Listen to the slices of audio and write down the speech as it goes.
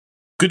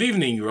Good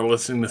evening, you are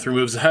listening to Three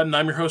Moves Ahead, and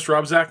I'm your host,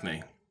 Rob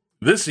Zachney.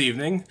 This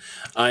evening,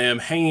 I am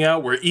hanging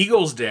out where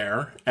eagles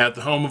dare at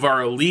the home of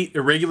our elite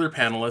irregular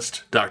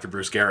panelist, Dr.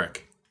 Bruce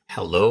Geryk.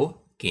 Hello,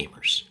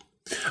 gamers.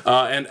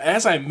 And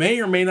as I may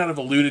or may not have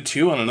alluded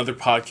to on another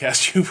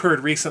podcast you've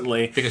heard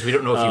recently... Because we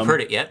don't know if you've heard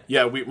it yet.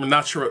 Yeah, we're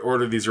not sure what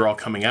order these are all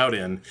coming out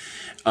in.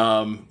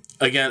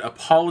 Again,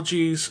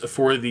 apologies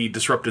for the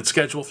disrupted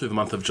schedule through the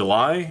month of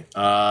July.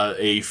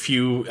 A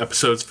few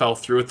episodes fell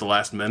through at the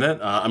last minute.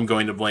 I'm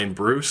going to blame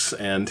Bruce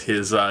and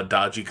his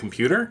dodgy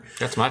computer.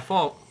 That's my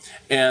fault.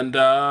 And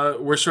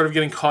we're sort of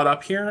getting caught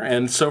up here.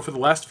 And so for the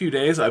last few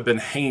days, I've been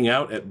hanging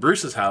out at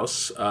Bruce's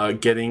house,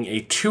 getting a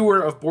tour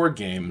of board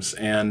games.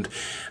 And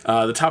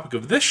the topic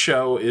of this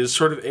show is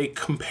sort of a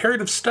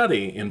comparative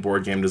study in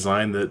board game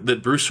design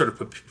that Bruce sort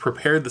of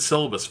prepared the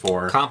syllabus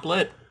for.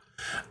 Complet.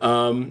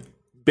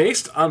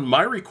 Based on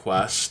my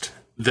request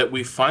that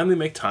we finally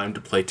make time to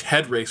play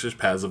Ted Racer's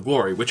Paths of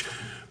Glory, which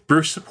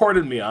Bruce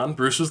supported me on.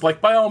 Bruce was like,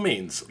 by all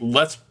means,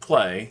 let's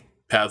play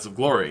Paths of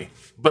Glory.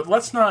 But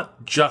let's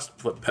not just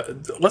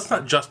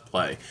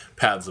play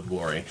Paths of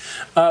Glory.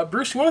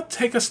 Bruce, you want to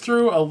take us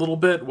through a little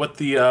bit what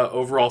the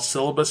overall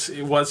syllabus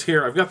was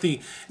here? I've got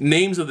the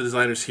names of the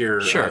designers here.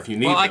 Sure. If you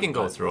need well, them, I can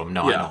go through them.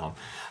 No, yeah. I know them.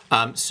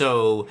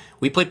 So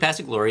we played Paths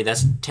of Glory.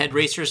 That's Ted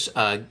Racer's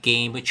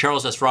game,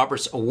 Charles S.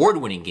 Roberts'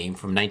 award-winning game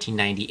from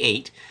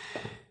 1998.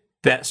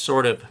 That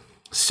sort of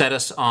set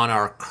us on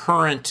our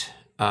current.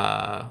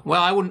 I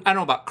don't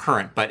know about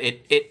current, but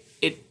it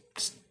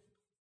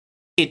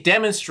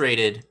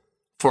demonstrated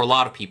for a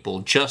lot of people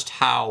just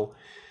how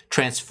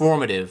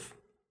transformative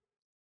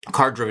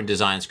card-driven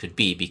designs could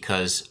be.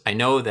 Because I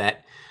know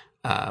that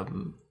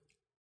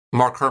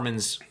Mark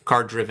Herman's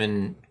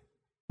card-driven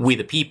We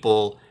the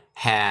People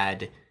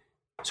had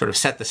sort of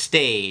set the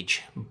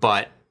stage,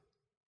 but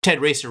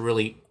Ted Racer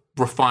really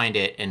refined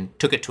it and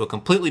took it to a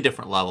completely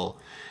different level,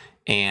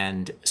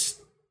 and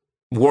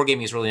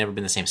wargaming has really never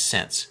been the same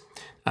since.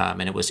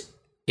 And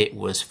it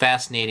was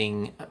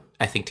fascinating,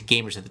 I think, to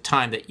gamers at the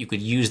time that you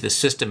could use this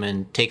system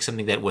and take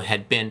something that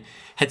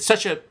had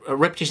such a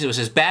reputation that was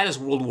as bad as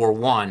World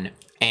War I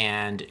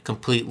and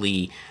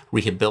completely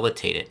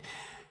rehabilitate it.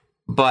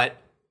 But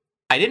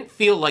I didn't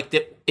feel like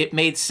that it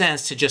made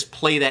sense to just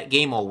play that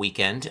game all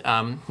weekend.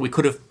 We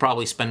could have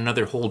probably spent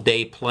another whole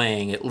day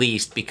playing at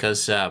least,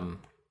 because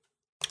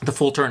the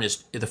full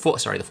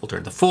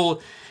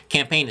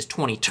campaign is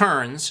 20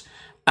 turns.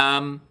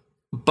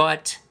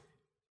 But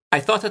I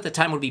thought that the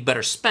time would be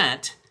better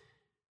spent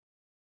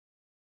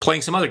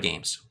playing some other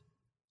games.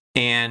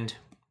 And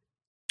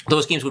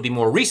those games would be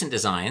more recent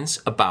designs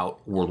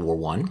about World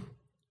War I.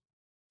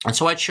 And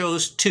so I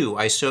chose two.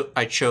 I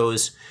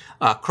chose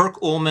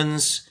Kirk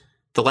Ullman's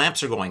The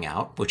Lamps Are Going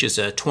Out, which is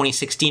a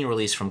 2016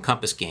 release from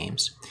Compass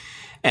Games.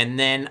 And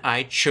then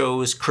I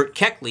chose Kurt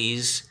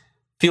Keckley's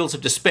Fields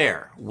of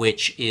Despair,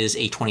 which is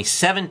a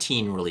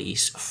 2017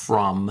 release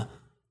from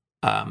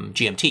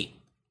GMT.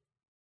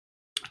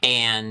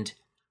 And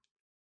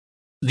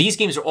these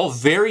games are all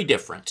very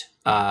different.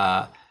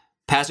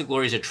 Paths of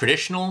Glory is a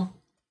traditional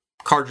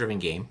card-driven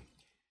game.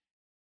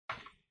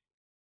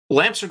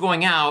 Lamps Are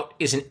Going Out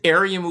is an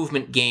area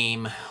movement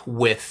game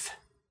with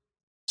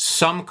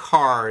some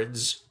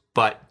cards,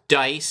 but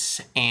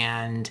dice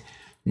and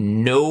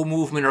no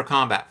movement or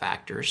combat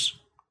factors.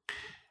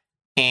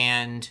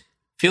 And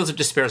Fields of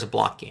Despair is a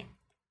block game.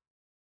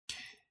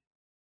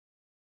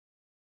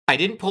 I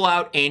didn't pull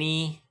out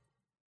any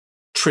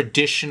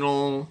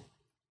traditional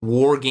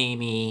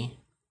wargamey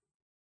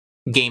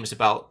games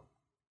about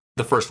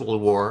the First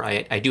World War.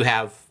 I do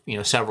have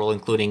several,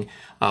 including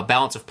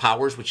Balance of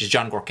Powers, which is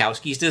John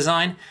Gorkowski's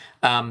design.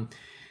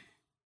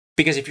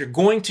 Because if you're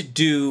going to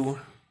do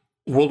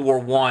World War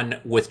I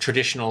with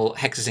traditional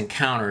hexes and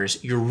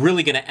counters, you're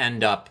really going to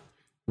end up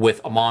with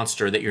a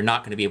monster that you're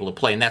not going to be able to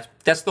play. And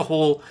that's the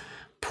whole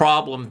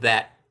problem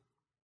that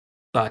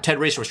Ted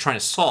Racer was trying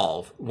to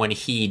solve when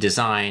he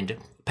designed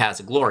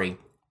Paths of Glory,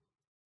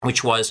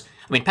 which was,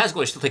 Paths of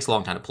Glory still takes a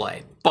long time to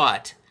play,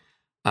 but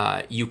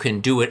you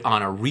can do it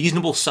on a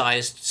reasonable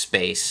sized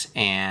space,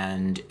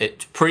 and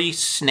it's pretty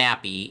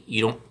snappy.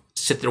 You don't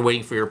sit there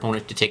waiting for your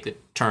opponent to take the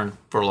turn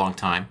for a long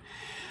time.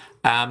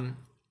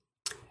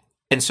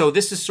 And so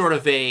this is sort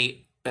of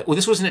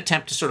this was an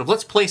attempt to sort of,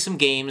 let's play some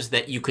games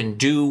that you can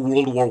do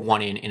World War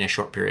I in a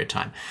short period of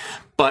time.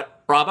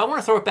 But Rob, I want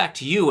to throw it back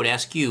to you and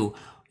ask you,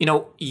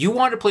 you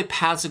wanted to play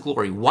Paths of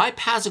Glory. Why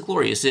Paths of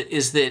Glory? Is it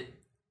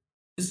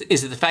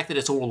the fact that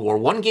it's a World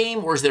War I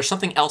game, or is there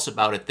something else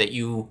about it that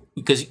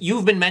because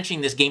you've been mentioning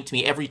this game to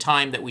me every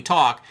time that we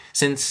talk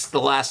since the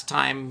last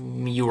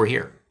time you were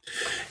here?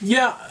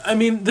 Yeah,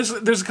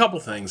 there's a couple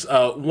things.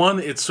 One,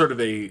 it's sort of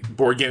a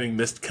board gaming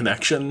missed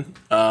connection.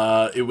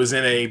 It was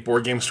in a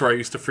board game store I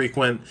used to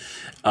frequent,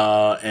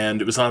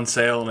 and it was on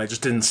sale, and I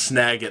just didn't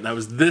snag it, and I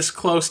was this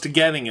close to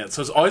getting it.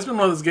 So it's always been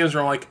one of those games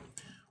where I'm like,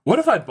 what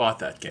if I bought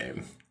that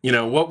game?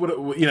 What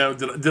would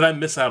did I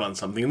miss out on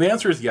something? And the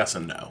answer is yes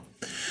and no.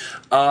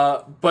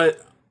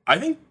 But I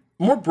think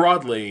more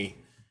broadly,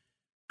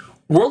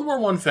 World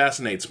War I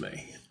fascinates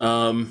me.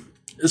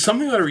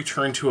 something that I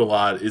return to a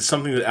lot is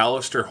something that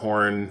Alistair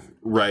Horn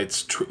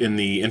writes in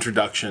the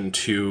introduction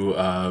to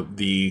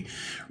the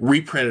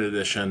reprinted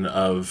edition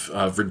of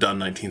Verdun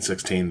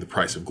 1916, The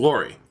Price of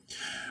Glory,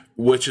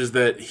 which is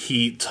that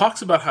he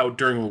talks about how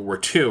during World War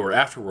II, or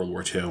after World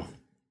War II,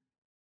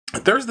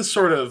 there's this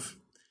sort of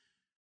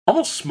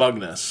almost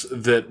smugness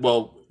that,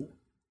 well,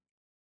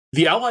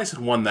 the Allies had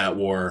won that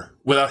war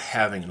without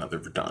having another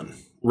Verdun.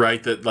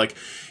 Right, that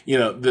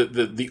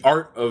the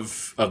art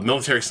of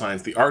military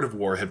science, the art of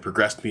war had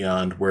progressed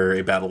beyond where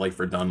a battle like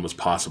Verdun was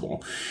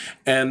possible.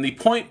 And the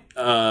point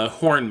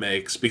Horn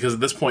makes, because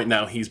at this point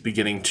now he's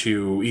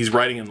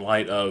writing in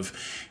light of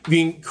the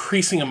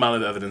increasing amount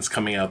of evidence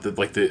coming out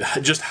that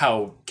just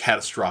how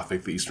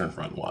catastrophic the Eastern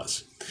Front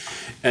was.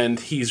 And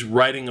he's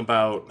writing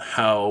about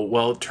how,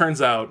 well, it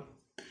turns out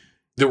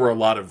there were a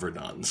lot of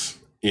Verduns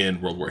in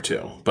World War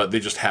II, but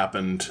they just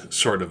happened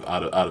sort of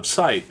out of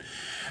sight.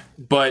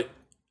 But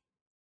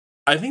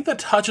I think that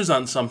touches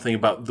on something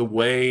about the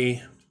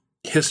way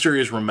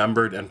history is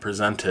remembered and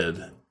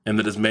presented, and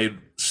that has made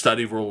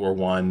study of World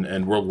War I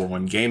and World War I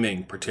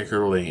gaming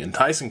particularly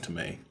enticing to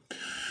me,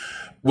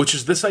 which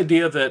is this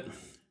idea that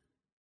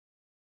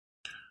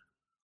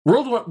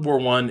World War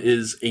I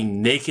is a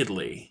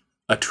nakedly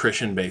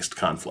attrition-based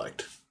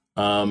conflict.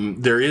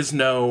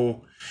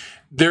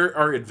 There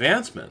are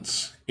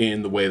advancements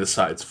in the way the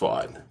sides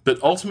fought,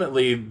 but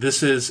ultimately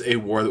this is a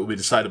war that will be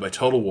decided by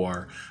total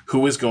war.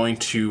 Who is going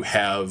to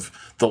have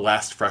the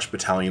last fresh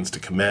battalions to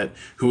commit?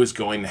 Who is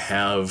going to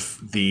have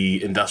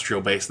the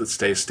industrial base that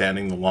stays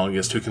standing the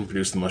longest? Who can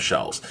produce the most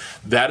shells?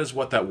 That is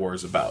what that war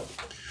is about.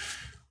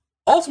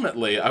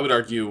 Ultimately, I would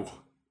argue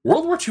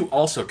World War II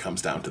also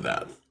comes down to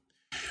that.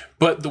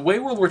 But the way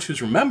World War II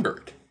is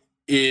remembered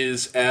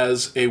is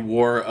as a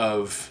war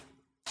of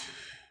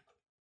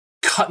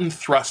cut and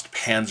thrust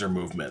panzer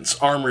movements,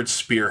 armored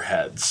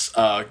spearheads,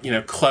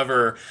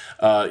 clever,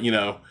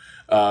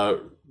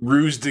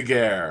 ruse de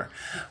guerre.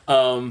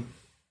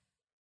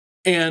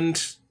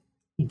 And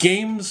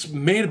games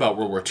made about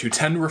World War II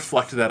tend to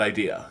reflect that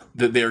idea,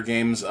 that they are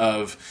games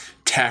of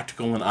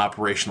tactical and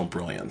operational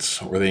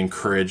brilliance, where they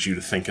encourage you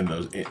to think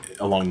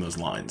along those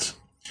lines.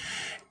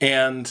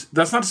 And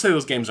that's not to say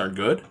those games aren't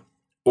good,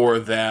 or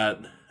that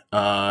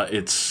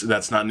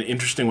that's not an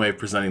interesting way of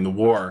presenting the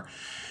war.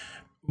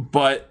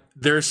 But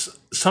there's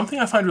something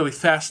I find really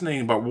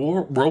fascinating about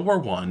World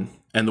War I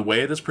and the way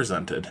it is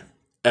presented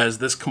as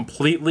this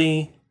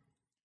completely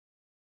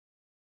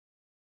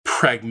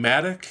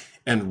pragmatic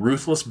and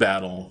ruthless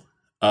battle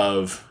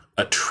of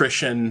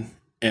attrition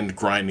and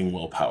grinding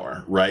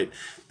willpower, right?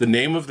 The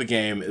name of the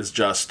game is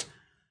just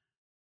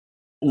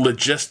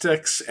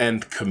logistics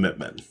and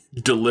commitment.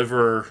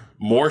 Deliver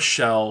more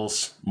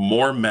shells,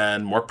 more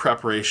men, more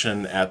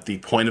preparation at the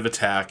point of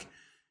attack,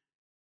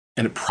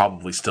 and it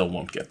probably still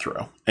won't get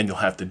through, and you'll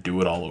have to do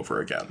it all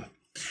over again.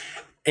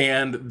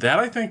 And that,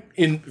 I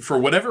think, for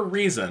whatever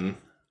reason,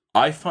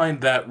 I find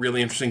that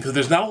really interesting, because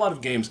there's not a lot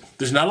of games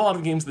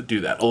that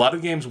do that. A lot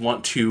of games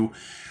want to,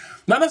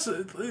 not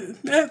necessarily,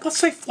 let's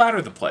say,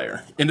 flatter the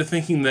player into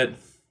thinking that,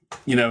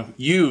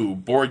 you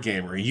board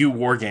gamer, you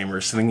war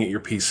gamer sitting at your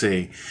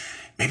PC,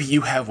 maybe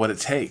you have what it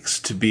takes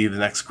to be the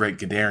next great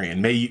Guderian.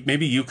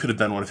 Maybe you could have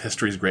been one of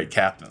history's great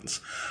captains.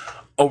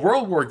 A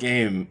World War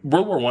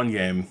I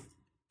game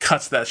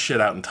cuts that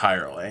shit out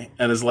entirely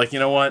and is like, you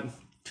know what?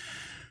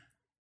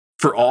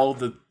 For all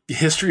the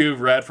history you've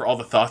read, for all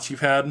the thoughts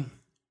you've had,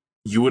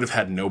 you would have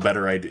had no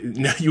better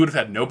idea. You would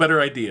have had no better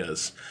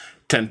ideas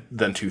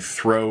than to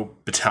throw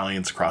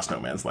battalions across no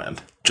man's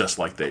land, just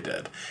like they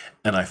did.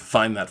 And I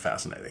find that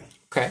fascinating.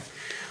 Okay,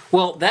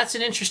 well, that's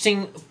an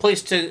interesting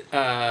place to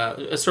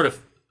a sort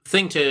of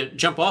thing to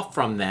jump off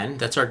from. Then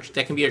that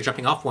can be our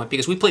jumping off point,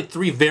 because we played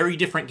 3 very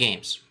different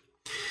games.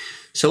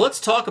 So let's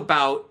talk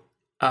about.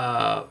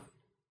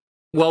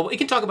 Well, we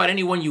can talk about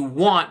any one you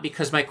want,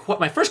 because my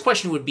first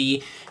question would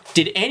be,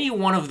 did any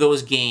one of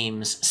those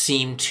games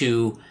seem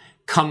to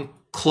come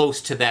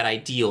close to that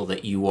ideal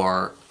that you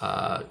are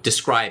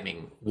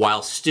describing,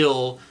 while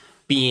still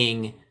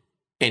being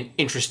an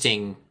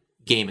interesting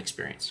game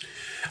experience?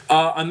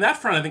 On that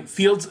front, I think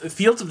Fields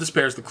of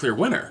Despair is the clear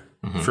winner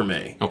for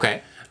me.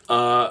 Okay.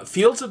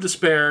 Fields of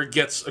Despair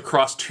gets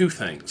across 2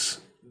 things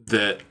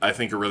that I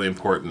think are really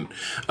important.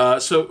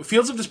 So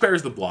Fields of Despair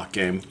is the block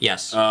game.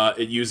 Yes.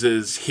 It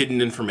uses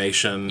hidden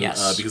information.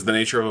 Yes. Because the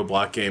nature of a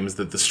block game is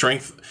that the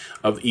strength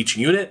of each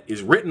unit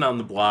is written on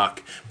the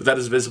block, but that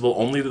is visible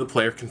only to the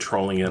player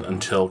controlling it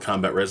until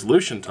combat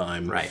resolution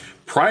time. Right.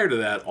 Prior to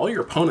that, all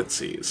your opponent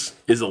sees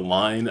is a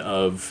line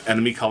of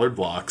enemy-colored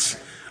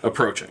blocks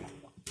approaching.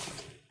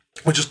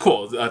 Which is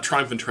cool.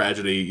 Triumph and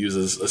Tragedy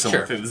uses a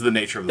similar thing. This is the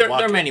nature of the block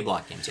game. There are many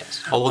block games,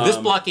 yes. Although this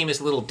block game is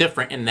a little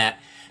different in that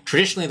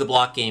traditionally the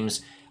block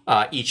games,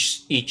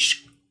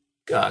 each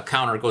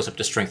counter goes up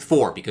to strength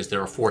 4, because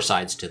there are 4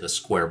 sides to the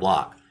square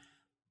block.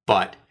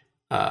 But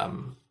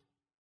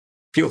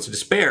Fields of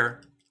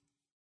Despair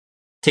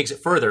takes it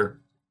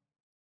further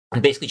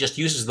and basically just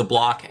uses the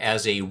block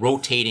as a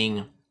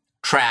rotating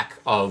track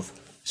of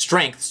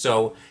strength.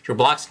 So your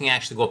blocks can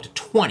actually go up to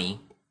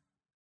 20.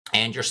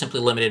 and you're simply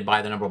limited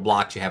by the number of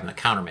blocks you have in the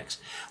counter mix,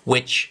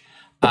 which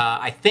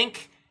I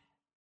think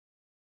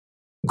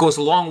goes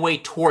a long way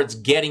towards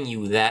getting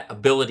you that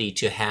ability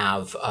to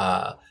have,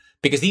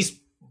 because these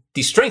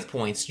strength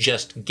points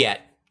just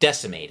get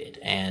decimated,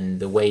 and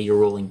the way you're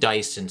rolling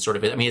dice and sort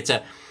of, I mean,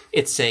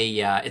 it's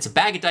a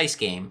bag of dice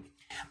game,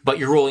 but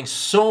you're rolling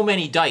so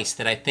many dice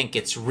that I think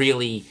it's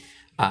really,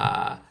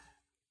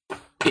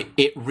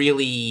 it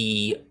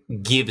really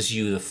gives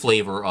you the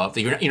flavor of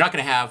you're not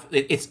going to have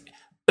it's.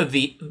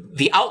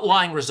 The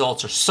outlying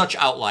results are such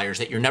outliers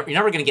that you're never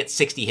going to get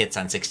 60 hits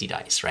on 60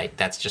 dice, right?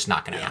 That's just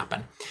not going to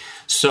happen.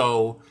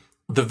 So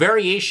the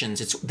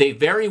variations, they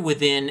vary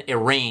within a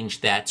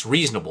range that's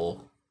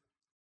reasonable.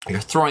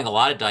 You're throwing a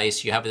lot of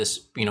dice. You have this,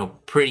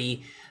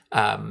 pretty.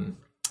 The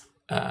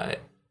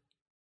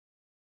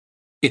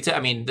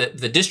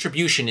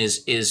distribution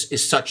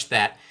is such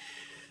that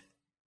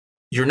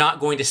you're not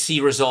going to see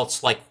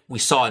results like we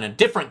saw in a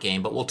different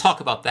game, but we'll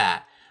talk about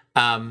that.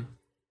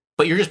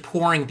 But you're just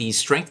pouring these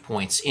strength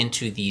points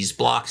into these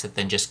blocks that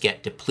then just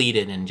get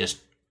depleted and just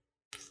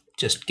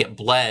get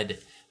bled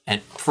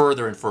and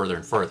further and further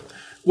and further.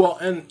 Well,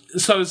 and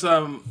so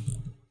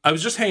I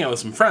was just hanging out with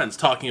some friends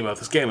talking about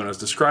this game, and I was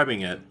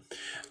describing it.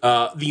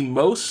 The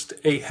most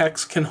a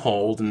hex can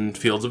hold in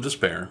Fields of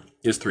Despair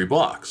is 3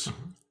 blocks.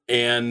 Mm-hmm.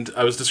 And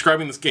I was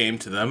describing this game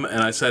to them,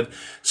 and I said,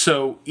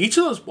 so each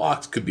of those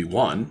blocks could be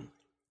 1,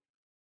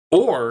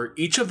 or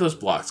each of those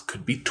blocks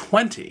could be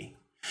 20.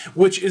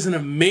 Which is an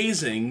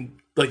amazing,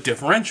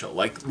 differential.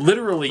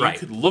 Literally, You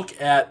could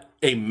look at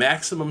a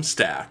maximum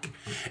stack,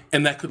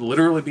 and that could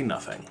literally be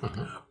nothing.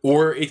 Mm-hmm.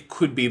 Or it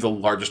could be the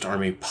largest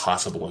army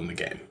possible in the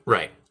game.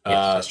 Right.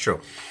 Yes, that's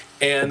true.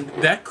 And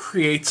that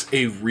creates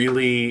a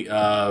really,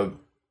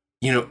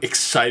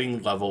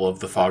 exciting level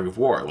of the fog of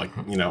war.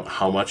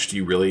 How much do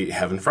you really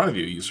have in front of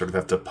you? You sort of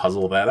have to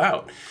puzzle that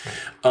out.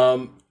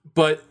 Right.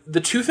 But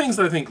the two things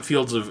that I think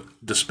Fields of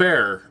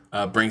Despair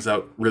brings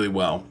out really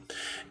well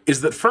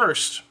is that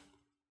first,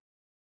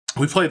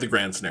 we played the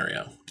grand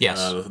scenario.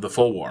 Yes. The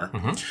full war.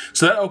 Mm-hmm.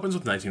 So that opens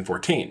with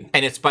 1914.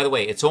 And it's, by the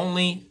way, it's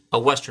only a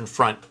Western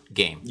Front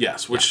game.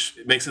 Yes, which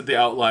makes it the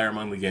outlier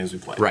among the games we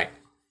played. Right.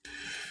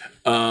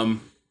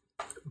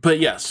 But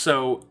yes,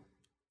 so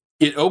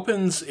it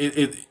opens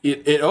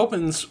it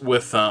opens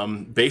with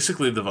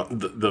basically the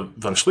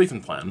von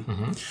Schlieffen plan.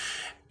 Mm-hmm.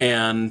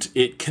 And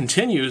it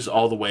continues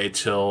all the way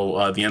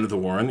till the end of the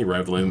war and the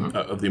arrival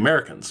of the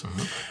Americans.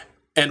 Mm-hmm.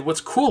 And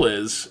what's cool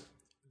is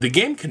the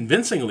game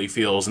convincingly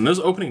feels, in those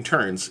opening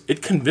turns,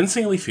 it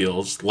convincingly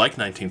feels like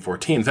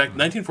 1914. In fact,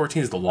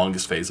 1914 is the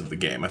longest phase of the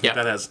game. I think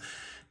that has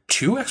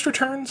 2 extra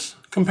turns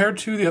compared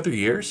to the other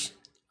years.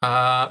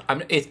 I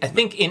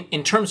think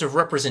in terms of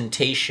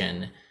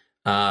representation,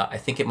 I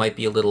think it might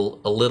be a little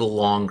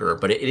longer,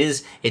 but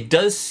it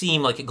does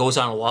seem like it goes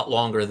on a lot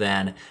longer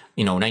than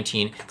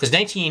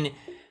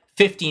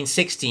 1915,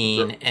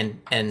 16,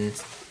 and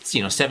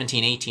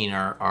 17, 18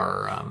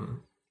 are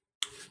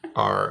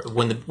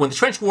when the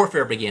trench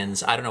warfare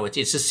begins. I don't know. It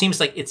just seems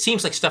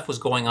like stuff was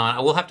going on. I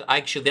will have to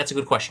actually. That's a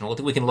good question.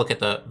 We can look at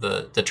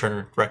the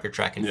turn record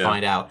track and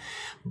find out.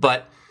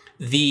 But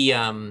the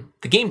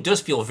game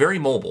does feel very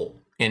mobile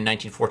in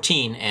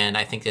 1914, and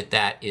I think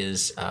that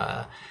is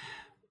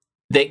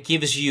that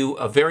gives you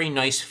a very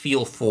nice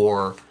feel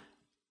for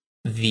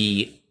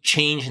the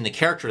change in the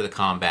character of the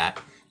combat,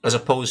 as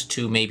opposed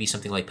to maybe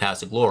something like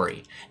Paths to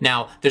Glory.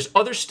 Now, there's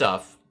other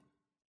stuff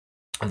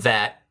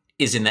that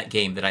is in that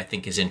game that I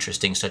think is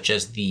interesting, such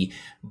as the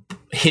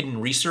hidden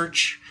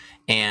research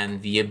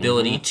and the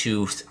ability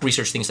to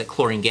research things like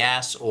chlorine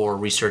gas or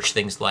research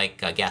things like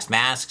gas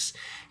masks.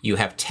 You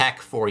have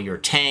tech for your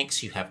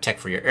tanks. You have tech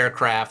for your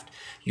aircraft.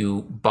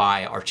 You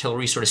buy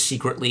artillery sort of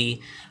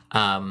secretly.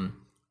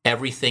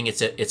 Everything.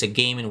 It's a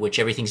game in which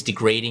everything's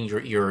degrading.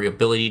 Your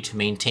ability to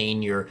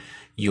maintain your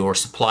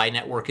supply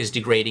network is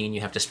degrading, and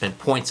you have to spend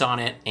points on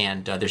it.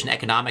 And there's an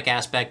economic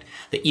aspect.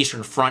 The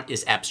Eastern Front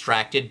is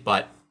abstracted,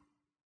 but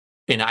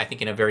I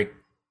think in a very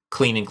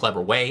clean and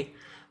clever way.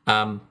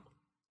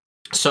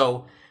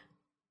 So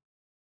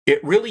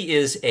it really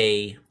is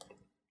the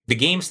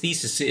game's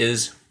thesis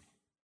is,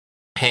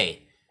 hey,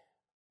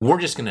 we're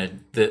just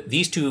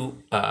these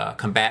two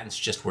combatants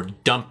just were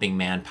dumping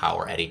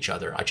manpower at each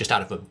other, just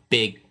out of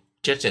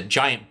just a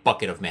giant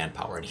bucket of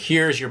manpower. And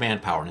here's your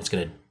manpower, and it's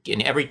going to,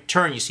 in every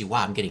turn you see,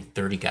 wow, I'm getting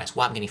 30 guys.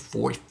 Wow, I'm getting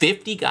 40,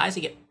 50 guys. I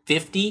get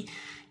 50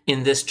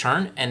 in this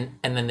turn, and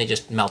then they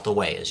just melt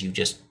away as you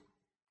just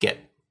get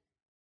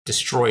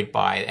destroyed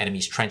by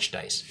enemies' trench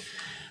dice.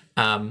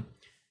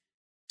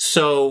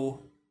 So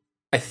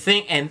I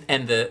think,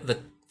 and the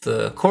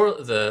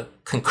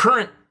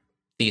concurrent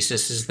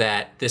thesis is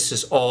that this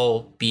is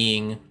all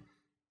being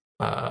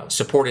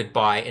supported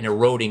by an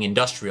eroding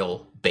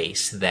industrial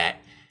base, that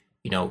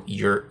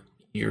you're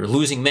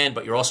losing men,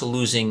 but you're also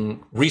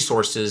losing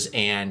resources,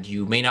 and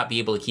you may not be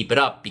able to keep it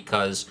up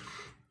because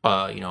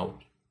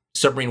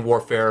submarine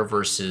warfare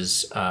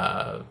versus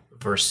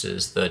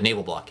the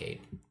naval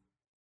blockade.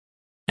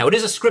 Now, it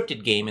is a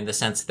scripted game in the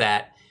sense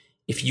that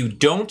if you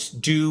don't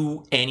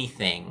do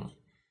anything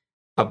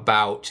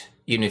about,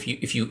 if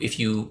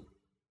you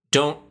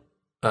don't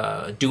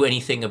do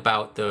anything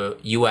about the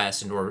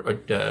U.S. and or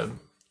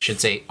should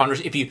say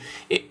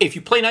if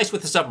you play nice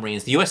with the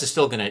submarines, the U.S. is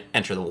still going to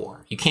enter the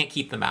war. You can't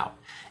keep them out,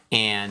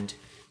 and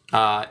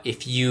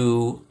if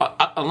you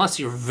unless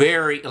you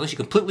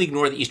completely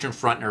ignore the Eastern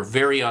Front and are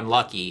very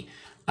unlucky,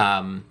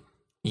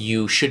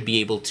 you should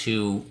be able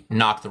to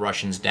knock the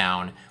Russians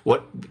down.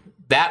 What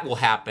that will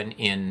happen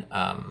in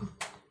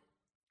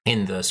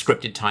the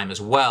scripted time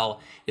as well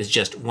is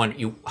just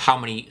how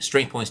many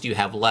strength points do you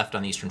have left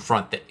on the Eastern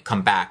Front that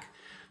come back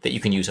that you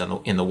can use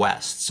in the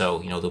West. So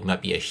there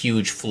might be a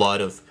huge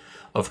flood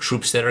of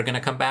troops that are going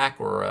to come back,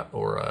 or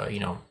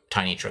a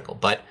tiny trickle.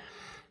 But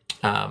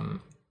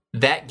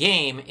that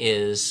game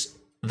is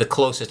the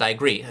closest, I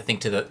agree, I think,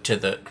 to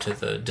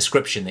the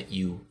description that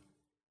you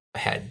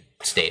had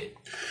stated.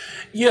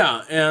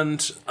 Yeah,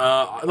 and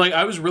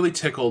I was really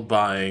tickled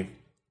by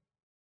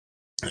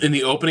in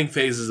the opening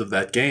phases of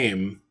that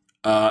game,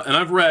 and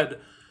I've read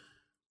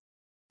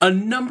a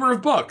number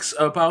of books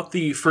about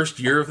the first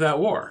year of that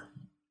war.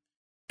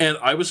 And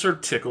I was sort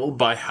of tickled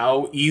by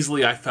how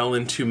easily I fell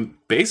into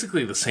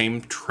basically the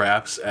same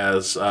traps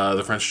as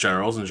the French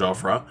generals and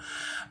Joffre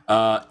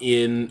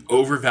in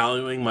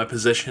overvaluing my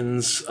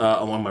positions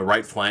along my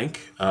right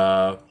flank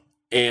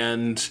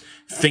and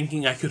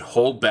thinking I could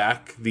hold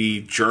back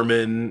the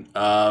German,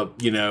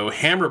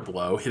 hammer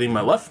blow hitting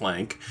my left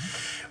flank.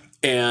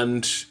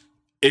 And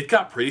it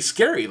got pretty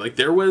scary. Like,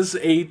 there was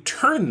a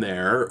turn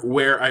there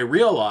where I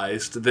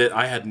realized that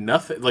I had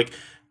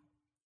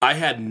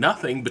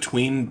nothing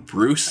between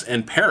Bruce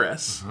and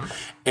Paris,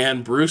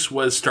 and Bruce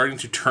was starting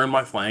to turn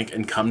my flank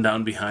and come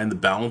down behind the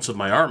balance of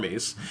my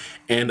armies,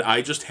 and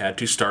I just had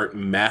to start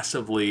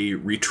massively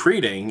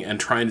retreating and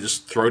trying to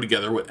just throw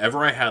together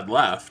whatever I had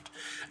left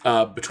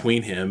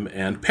between him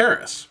and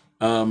Paris.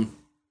 Now,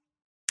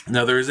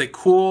 there's a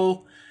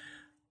cool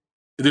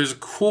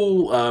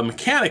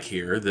mechanic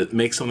here that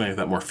makes something like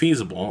that more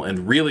feasible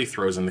and really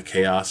throws into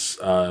chaos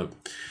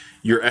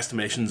your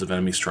estimations of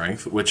enemy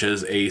strength, which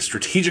is a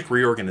strategic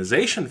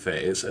reorganization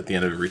phase at the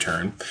end of every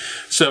turn.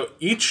 So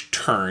each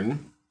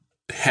turn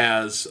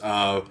has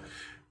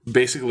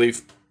basically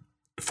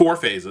 4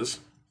 phases.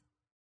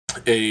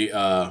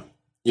 Player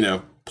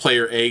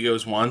A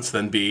goes once,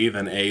 then B,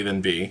 then A,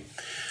 then B.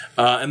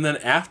 And then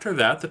after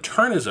that, the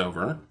turn is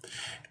over,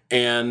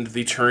 and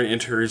the turn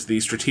enters the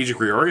strategic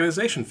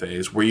reorganization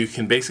phase, where you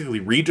can basically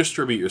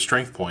redistribute your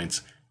strength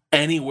points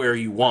anywhere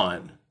you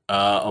want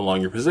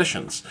along your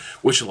positions,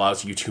 which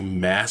allows you to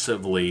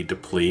massively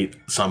deplete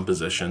some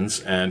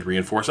positions and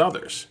reinforce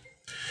others.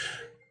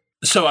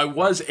 So I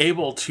was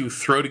able to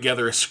throw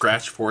together a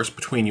scratch force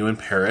between you and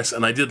Paris,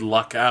 and I did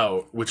luck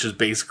out, which is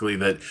basically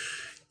that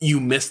you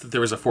missed that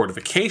there was a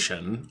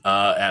fortification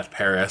at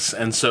Paris,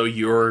 and so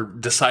your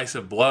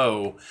decisive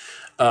blow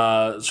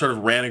sort of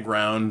ran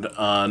aground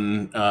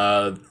on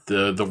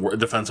the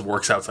defensive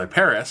works outside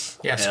Paris.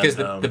 Yes, because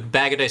the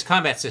bag of dice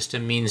combat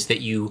system means that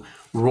you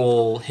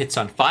roll hits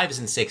on 5s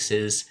and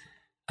 6s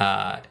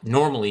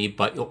normally,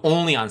 but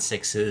only on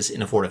 6s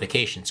in a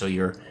fortification. So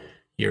your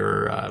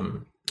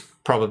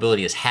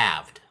probability is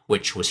halved,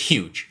 which was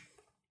huge.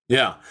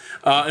 Yeah.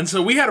 And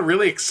so we had a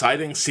really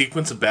exciting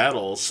sequence of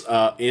battles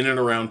in and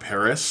around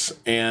Paris,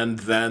 and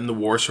then the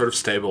war sort of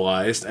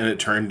stabilized, and it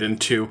turned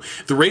into...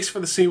 The race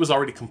for the sea was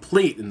already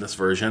complete in this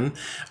version,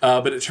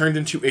 but it turned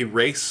into a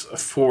race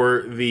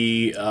for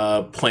the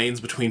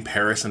plains between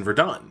Paris and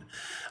Verdun.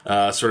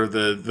 Sort of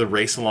the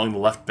race along the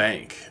left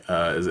bank,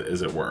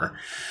 as it were.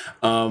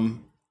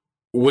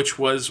 Which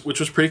was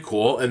pretty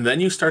cool. And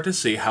then you start to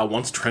see how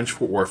once trench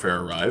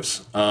warfare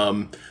arrives,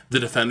 the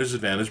defender's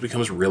advantage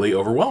becomes really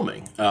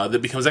overwhelming.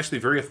 That becomes actually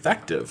very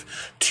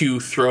effective to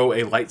throw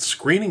a light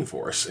screening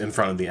force in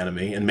front of the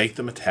enemy and make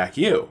them attack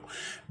you,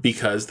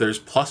 because there's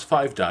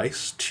 +5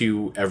 dice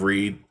to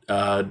every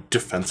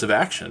defensive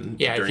action.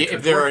 Yeah,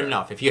 if there are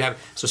enough. If you have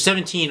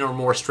 17 or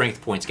more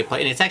strength points get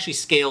played, and it actually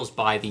scales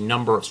by the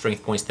number of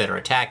strength points that are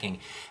attacking.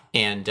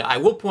 And I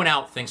will point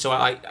out things. So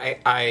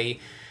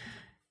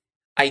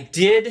I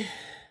did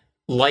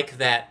like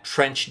that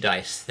trench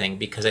dice thing,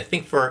 because I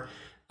think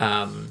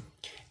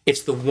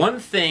it's the one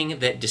thing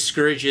that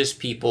discourages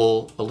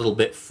people a little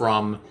bit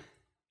from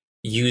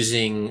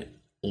using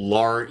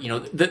large.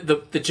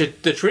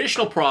 The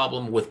traditional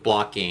problem with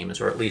block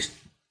games, or at least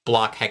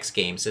block hex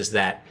games, is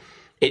that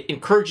it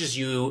encourages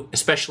you,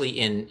 especially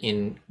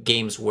in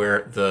games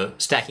where the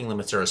stacking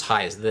limits are as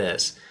high as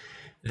this,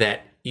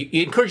 that it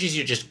encourages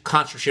you to just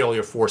concentrate all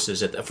your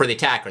forces for the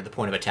attack or at the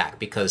point of attack,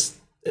 because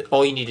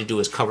all you need to do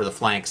is cover the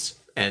flanks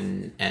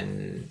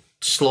and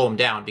slow them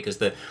down, because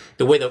the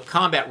way the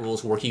combat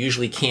rules work, you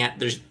usually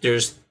can't.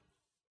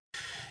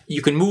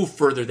 You can move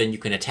further than you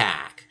can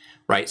attack,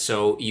 right?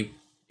 So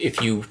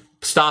if you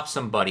stop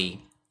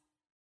somebody,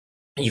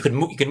 you can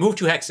move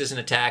 2 hexes and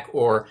attack,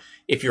 or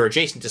if you're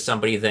adjacent to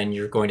somebody, then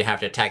you're going to have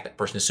to attack that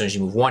person as soon as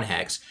you move 1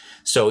 hex.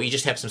 So you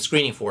just have some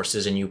screening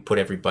forces, and you put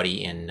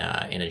everybody in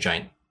a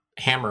giant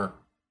hammer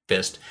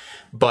fist.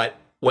 But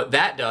what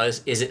that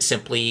does is it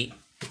simply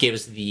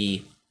gives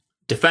the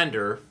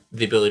defender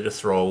the ability to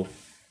throw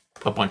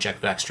a bunch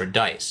of extra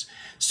dice.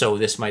 So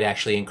this might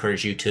actually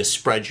encourage you to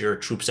spread your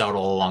troops out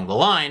all along the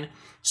line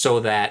so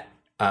that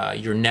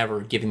you're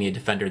never giving the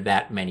defender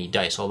that many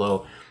dice.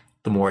 Although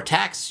the more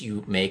attacks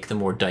you make, the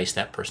more dice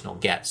that person will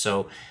get.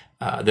 So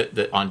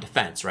on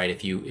defense, right?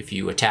 If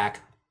you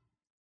attack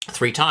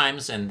 3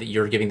 times and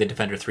you're giving the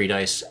defender 3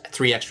 dice,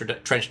 3 extra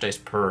trench dice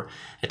per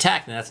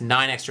attack, then that's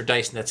 9 extra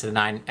dice, and that's the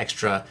 9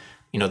 extra,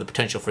 the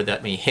potential for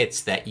that many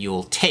hits that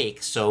you'll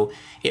take. So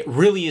it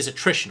really is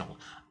attritional.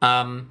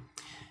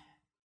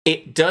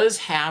 It does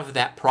have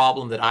that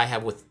problem that I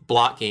have with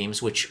block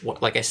games, which,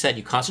 like I said,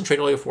 you concentrate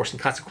all your force, and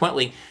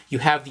consequently, you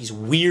have these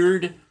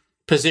weird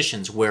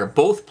positions where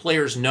both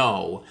players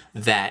know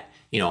that,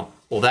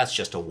 well, that's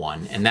just a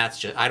 1, and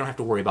I don't have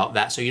to worry about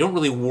that. So you don't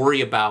really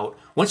worry about,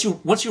 once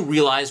you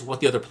realize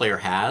what the other player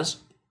has,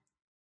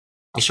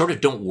 you sort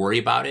of don't worry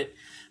about it,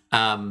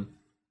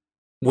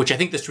 which I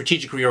think the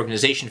strategic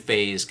reorganization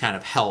phase kind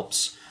of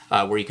helps,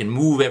 where you can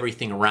move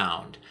everything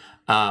around.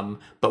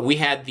 But we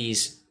had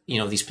these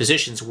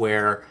positions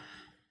where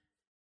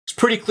it's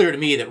pretty clear to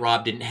me that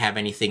Rob didn't have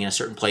anything in a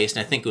certain place,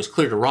 and I think it was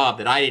clear to Rob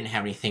that I didn't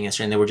have anything,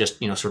 and they were just,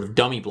 sort of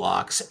dummy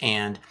blocks.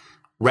 And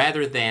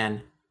rather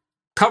than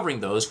covering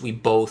those, we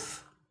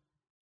both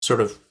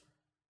sort of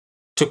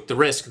took the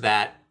risk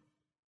that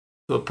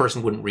the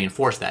person wouldn't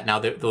reinforce that. Now,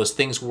 those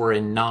things were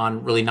in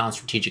really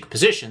non-strategic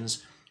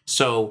positions,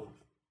 so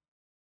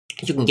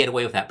you can get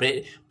away with that.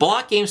 But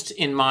block games,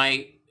 in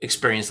my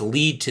experience,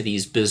 lead to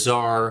these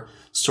bizarre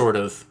sort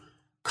of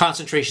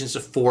concentrations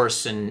of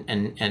force and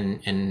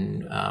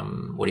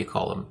what do you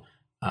call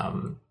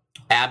them?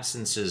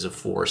 Absences of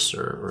force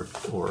or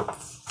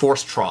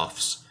force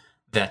troughs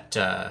that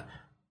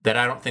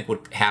I don't think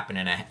would happen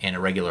in a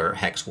regular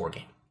hex war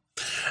game.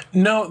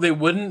 No, they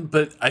wouldn't.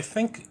 But I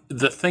think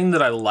the thing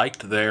that I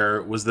liked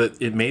there was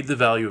that it made the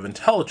value of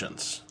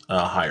intelligence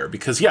higher,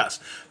 because yes,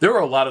 there were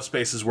a lot of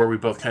spaces where we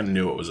both kind of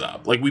knew what was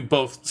up. Like, we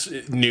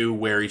both knew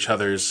where each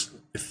other's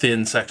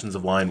thin sections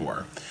of line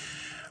were.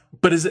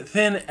 But is it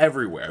thin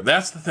everywhere?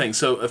 That's the thing.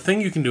 So a thing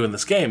you can do in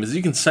this game is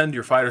you can send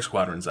your fighter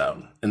squadrons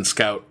out and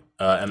scout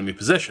enemy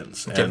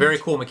positions. It's a very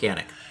cool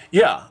mechanic.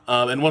 Yeah,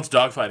 and once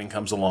dogfighting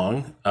comes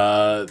along,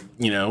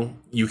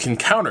 you can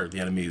counter the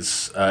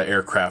enemy's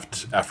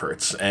aircraft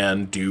efforts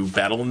and do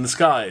battle in the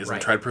skies and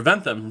try to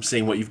prevent them from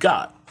seeing what you've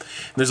got.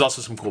 And there's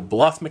also some cool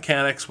bluff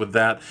mechanics with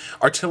that.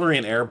 Artillery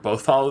and air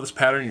both follow this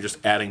pattern. You're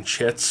just adding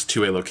chits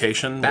to a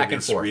location back where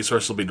and this forth.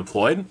 Resource will be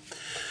deployed.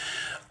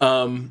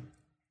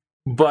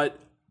 But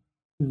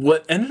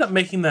what ended up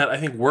making that, I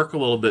think, work a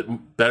little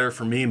bit better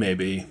for me,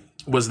 maybe,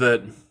 was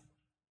that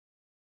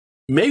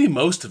maybe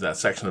most of that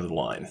section of the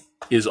line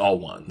is all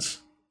 1s.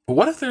 But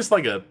what if there's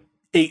like a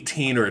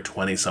 18 or a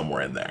 20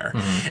 somewhere in there,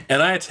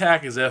 and I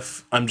attack as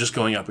if I'm just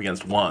going up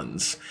against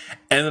 1s,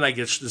 and then I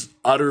get just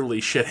utterly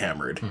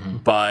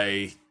shit-hammered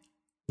by,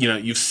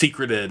 you've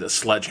secreted a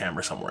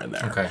sledgehammer somewhere in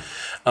there. Okay.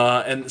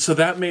 And so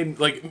that made,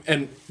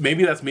 and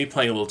maybe that's me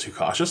playing a little too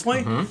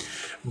cautiously,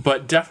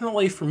 but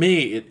definitely for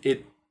me,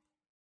 it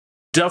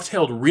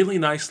dovetailed really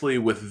nicely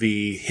with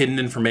the hidden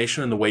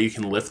information and the way you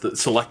can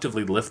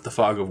selectively lift the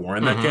fog of war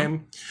in that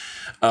game.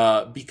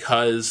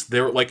 Because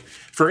there were,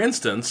 for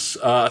instance,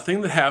 a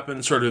thing that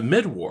happened sort of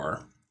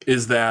mid-war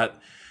is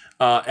that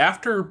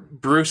after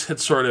Bruce had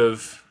sort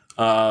of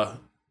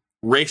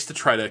raced to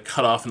try to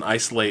cut off and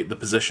isolate the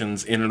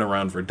positions in and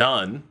around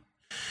Verdun,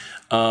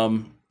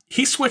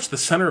 he switched the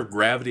center of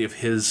gravity of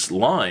his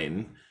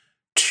line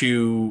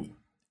to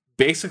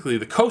basically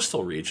the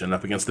coastal region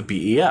up against the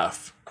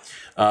BEF.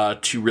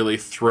 To really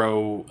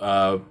throw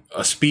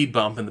a speed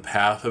bump in the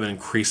path of an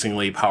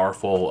increasingly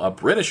powerful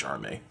British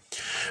army.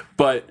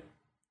 But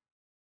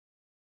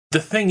the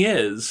thing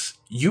is,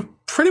 you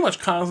pretty much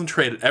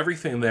concentrated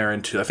everything there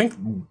into, I think,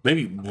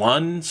 maybe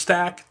 1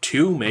 stack,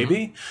 2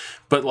 maybe.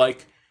 But,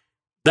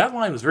 that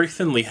line was very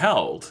thinly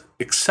held,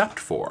 except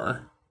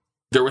for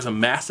there was a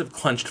massive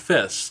clenched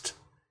fist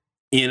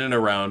in and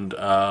around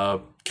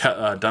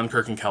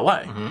Dunkirk and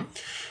Calais.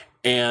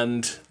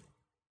 And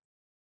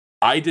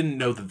I didn't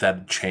know that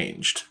had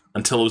changed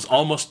until it was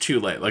almost too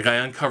late. I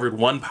uncovered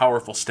 1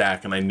 powerful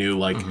stack, and I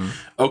knew,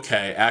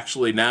 okay,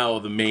 actually now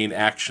the main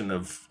action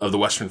of the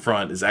Western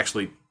Front is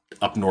actually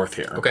up north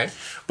here. Okay.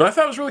 But I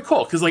thought it was really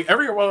cool, because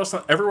everywhere else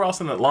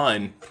on that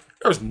line,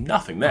 there was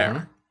nothing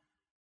there.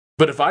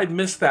 But if I'd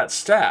missed that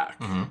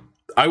stack,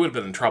 I would have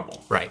been in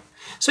trouble. Right.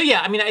 So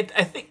yeah, I mean,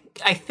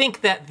 I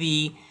think that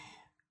the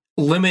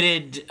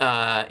limited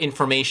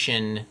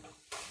information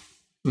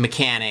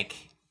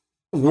mechanic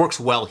works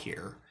well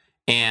here.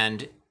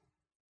 And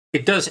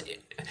it does,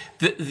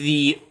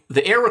 the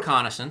air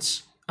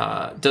reconnaissance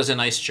does a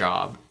nice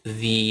job.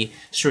 The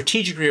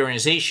strategic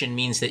reorganization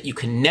means that you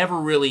can never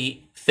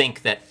really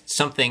think that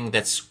something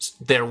that's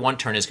there one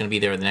turn is going to be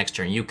there the next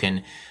turn. You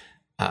can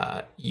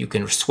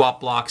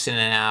swap blocks in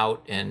and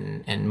out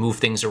and move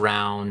things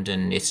around,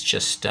 and it's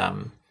just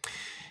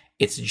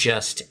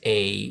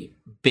a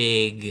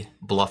big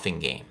bluffing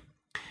game.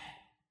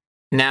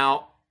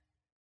 Now,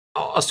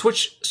 I'll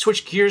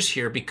switch gears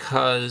here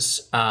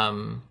because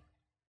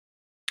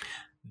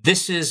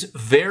this is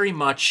very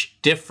much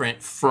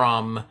different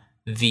from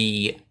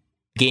the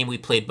game we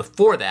played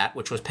before that,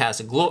 which was Lamps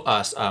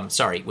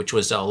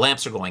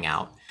Are Going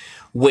Out,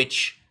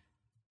 which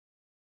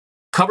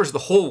covers the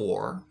whole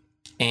war,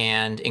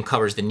 and it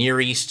covers the Near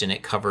East, and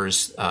it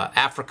covers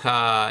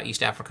Africa,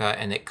 East Africa,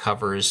 and it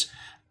covers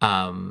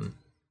the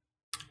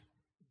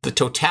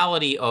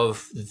totality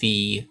of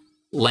the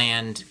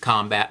land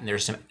combat, and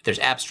there's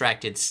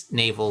abstracted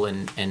naval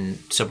and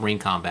submarine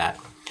combat.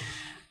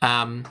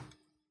 But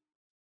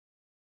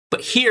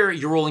here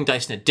you're rolling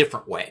dice in a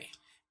different way.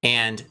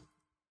 And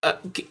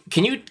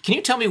can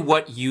you tell me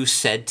what you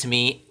said to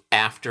me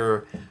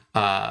after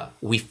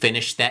we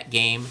finished that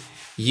game?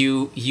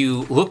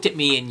 You looked at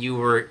me and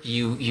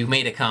you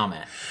made a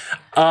comment.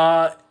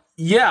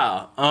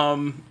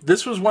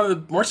 This was one of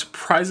the more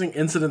surprising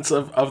incidents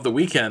of the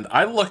weekend.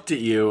 I looked at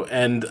you,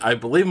 and I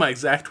believe my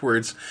exact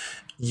words,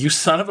 "You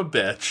son of a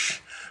bitch,"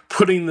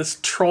 putting this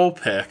troll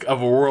pick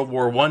of a World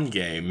War I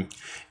game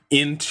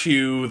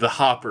into the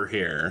hopper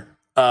here.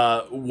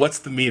 What's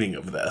the meaning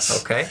of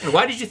this? Okay. And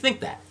why did you think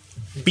that?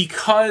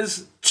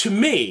 Because, to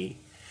me,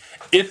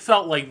 it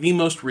felt like the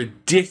most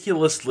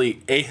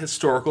ridiculously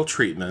ahistorical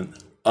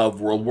treatment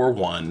of World War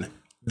I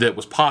that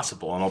was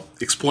possible, and I'll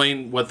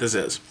explain what this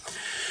is.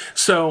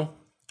 So,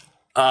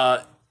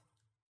 The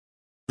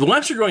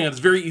Lamps Are Going Out is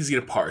very easy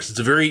to parse. It's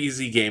a very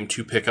easy game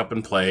to pick up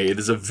and play. It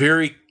is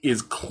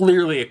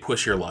clearly a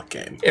push your luck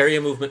game.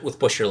 Area movement with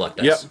push your luck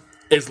dice. Yep.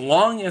 As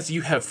long as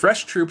you have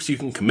fresh troops, you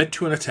can commit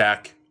to an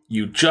attack.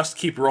 You just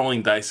keep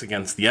rolling dice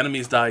against the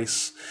enemy's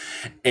dice,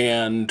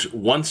 and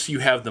once you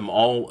have them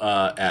all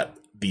at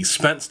the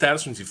spent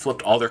status, once you've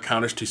flipped all their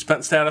counters to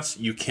spent status,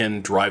 you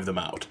can drive them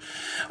out.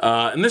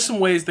 And there's some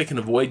ways they can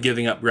avoid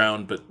giving up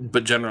ground,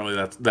 but generally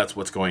that's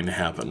what's going to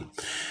happen.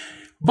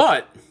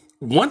 But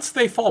once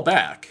they fall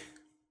back,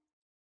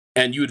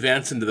 and you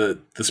advance into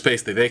the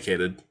space they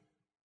vacated,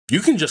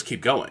 you can just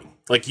keep going.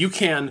 Like, you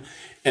can,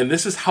 and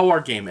this is how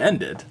our game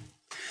ended,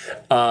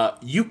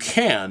 you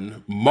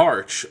can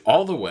march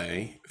all the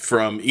way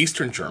from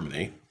Eastern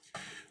Germany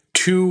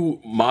to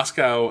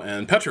Moscow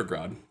and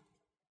Petrograd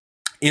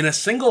in a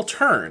single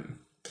turn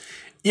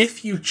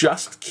if you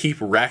just keep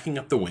racking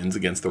up the wins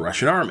against the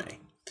Russian army.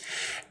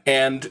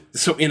 And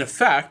so, in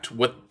effect,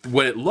 what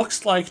it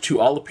looks like to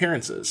all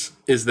appearances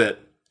is that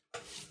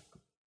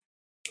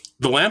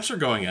The Lamps Are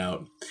Going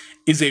Out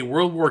is a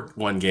World War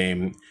I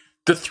game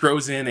that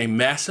throws in a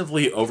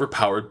massively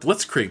overpowered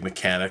blitzkrieg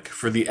mechanic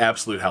for the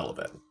absolute hell of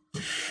it.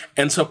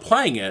 And so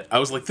playing it, I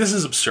was like, this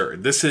is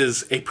absurd. This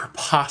is a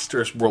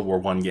preposterous World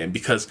War I game,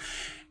 because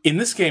in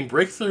this game,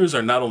 breakthroughs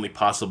are not only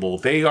possible,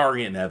 they are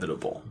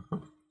inevitable.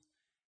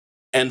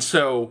 And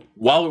so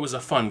while it was a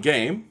fun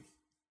game,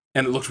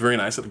 and it looked very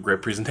nice, it had a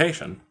great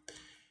presentation,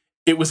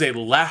 it was a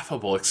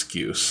laughable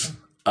excuse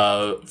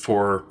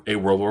for a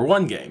World War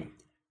I game.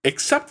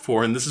 Except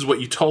for, and this is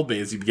what you told me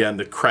as you began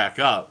to crack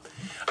up,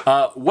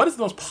 what is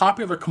the most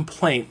popular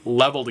complaint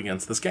leveled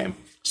against this game?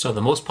 So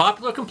the most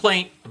popular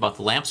complaint about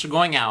The Lamps Are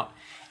Going Out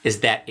is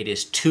that it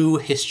is too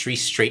history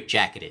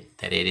straitjacketed,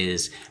 that it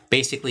is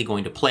basically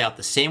going to play out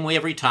the same way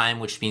every time,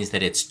 which means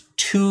that it's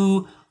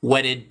too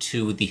wedded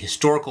to the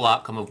historical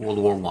outcome of World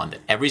War I, that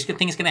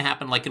everything is going to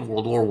happen like in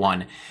World War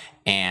I,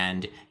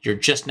 and you're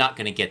just not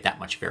going to get that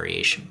much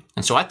variation.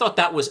 And so I thought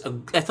that was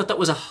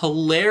a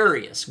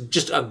hilarious,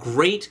 just a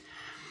great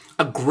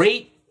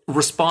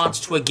response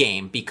to a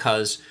game,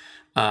 because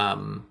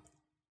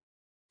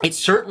it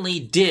certainly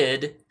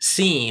did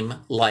seem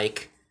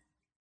like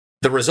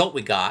the result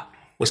we got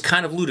was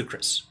kind of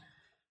ludicrous.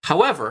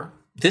 However,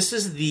 this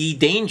is the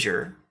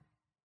danger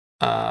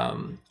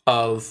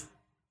of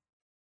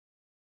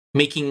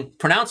making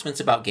pronouncements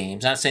about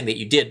games. I'm not saying that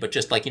you did, but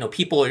just like,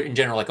 people are in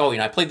general like,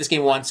 I played this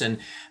game once, and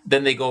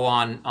then they go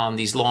on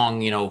these long,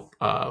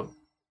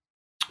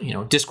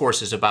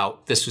 discourses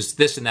about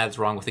this and that is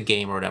wrong with the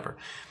game or whatever.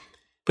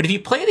 But if you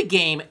play the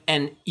game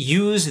and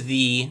use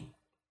the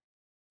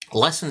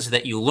lessons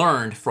that you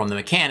learned from the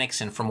mechanics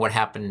and from what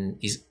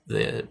happened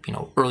the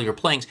earlier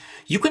playings,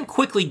 you can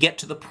quickly get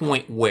to the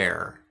point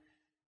where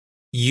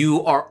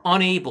you are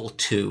unable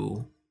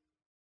to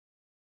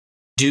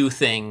do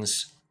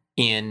things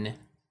in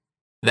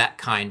that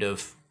kind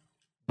of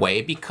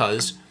way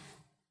because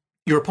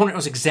your opponent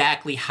knows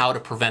exactly how to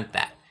prevent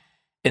that.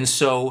 And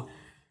so,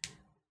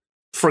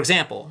 for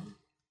example,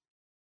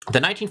 the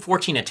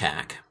 1914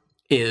 attack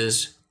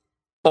is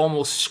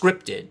almost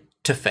scripted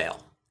to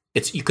fail.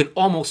 You can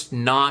almost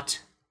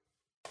not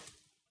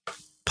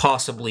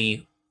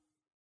possibly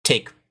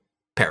take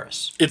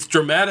Paris. It's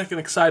dramatic and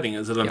exciting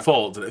as it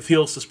unfolds, and it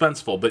feels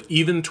suspenseful. But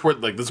even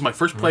toward, this is my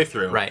first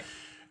playthrough. Right.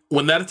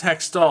 When that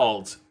attack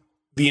stalled,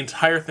 the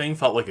entire thing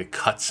felt like a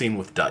cutscene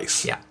with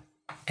dice. Yeah.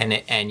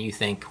 And you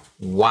think,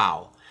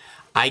 wow,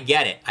 I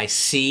get it. I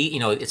see,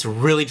 it's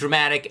really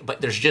dramatic, but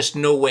there's just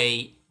no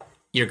way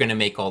you're going to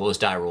make all those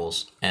die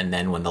rolls. And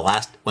then when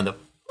the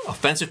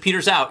offensive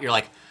peters out, you're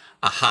like,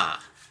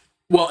 aha.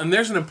 Well, and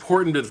there's an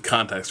important bit of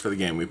context for the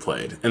game we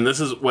played. And this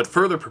is what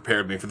further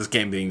prepared me for this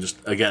game being just,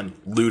 again,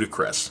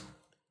 ludicrous.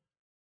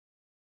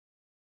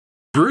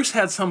 Bruce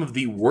had some of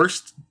the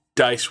worst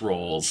dice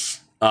rolls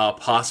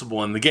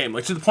possible in the game.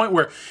 Like, to the point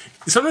where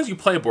sometimes you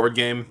play a board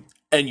game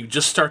and you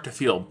just start to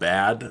feel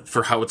bad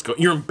for how it's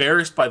going. You're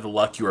embarrassed by the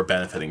luck you are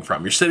benefiting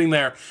from. You're sitting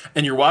there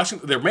and you're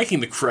watching, they're making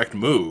the correct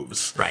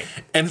moves. Right.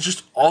 And it's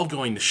just all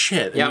going to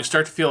shit. And you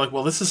start to feel like,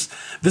 well, this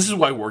is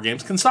why war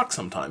games can suck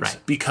sometimes. Right.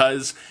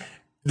 Because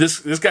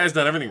this guy's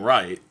done everything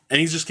right, and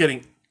he's just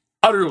getting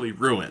utterly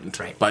ruined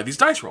by these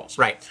dice rolls.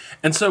 Right.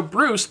 And so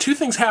Bruce, two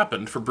things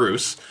happened for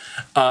Bruce.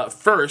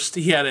 First,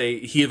 he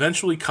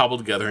eventually cobbled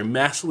together a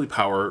massively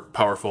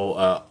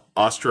powerful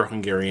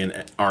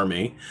Austro-Hungarian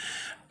army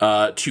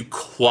to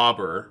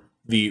clobber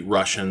the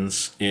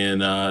Russians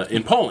in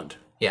Poland.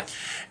 Yeah.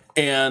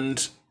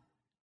 And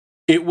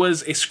it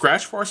was a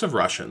scratch force of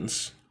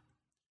Russians,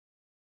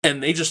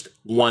 and they just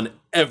won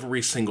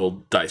every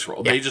single dice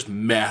roll. Yeah. They just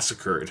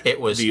massacred the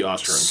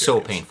Austro-Hungarians.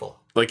 So painful.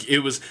 Like,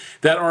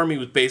 that army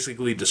was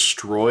basically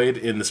destroyed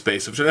in the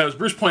space of, as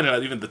Bruce pointed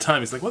out even at the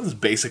time, he's like, well, this is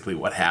basically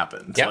what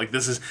happened. Yep. Like,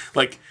 this is,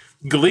 like,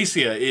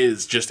 Galicia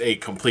is just a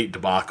complete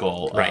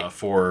debacle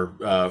for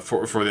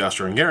the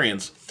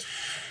Austro-Hungarians.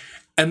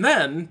 And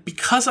then,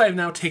 because I have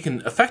now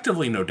taken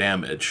effectively no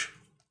damage,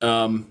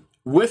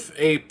 with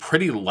a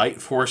pretty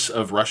light force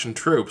of Russian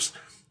troops,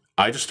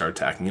 I just start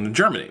attacking into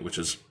Germany, which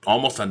is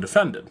almost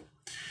undefended.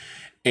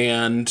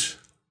 And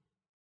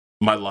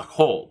my luck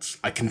holds.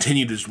 I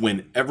continue to just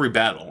win every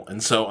battle.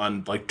 And so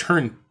on, like,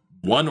 turn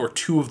 1 or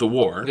 2 of the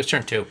war... It's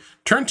turn 2.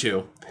 Turn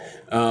 2.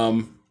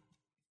 The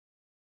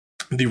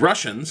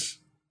Russians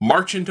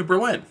march into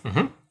Berlin.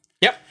 Mm-hmm.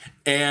 Yep.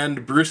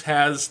 And Bruce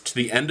has, to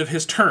the end of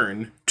his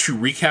turn, to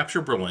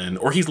recapture Berlin,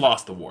 or he's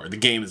lost the war. The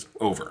game is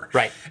over.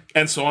 Right.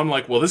 And so I'm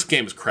like, well, this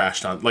game is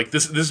crashed on. Like,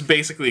 this is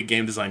basically a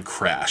game design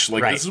crash.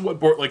 Like, this is what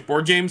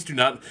board games do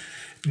not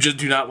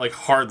like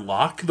hard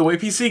lock the way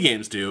PC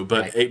games do,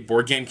 but a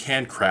board game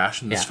can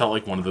crash, and this felt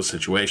like one of those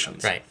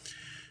situations. Right.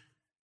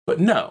 But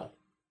no,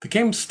 the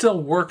game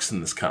still works in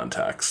this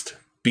context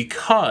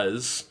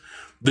because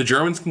the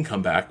Germans can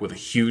come back with a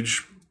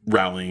huge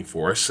rallying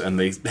force, and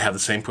they have the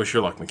same push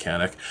your luck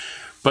mechanic.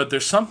 But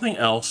there's something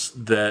else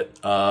that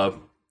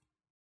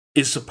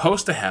is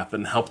supposed to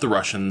happen, help the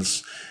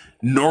Russians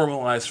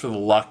normalize for the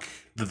luck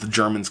that the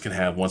Germans can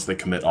have once they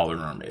commit all their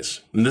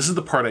armies. And this is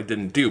the part I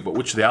didn't do, but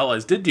which the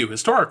Allies did do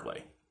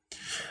historically.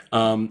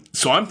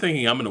 So I'm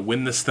thinking I'm going to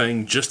win this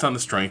thing just on the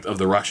strength of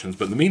the Russians.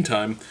 But in the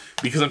meantime,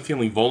 because I'm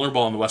feeling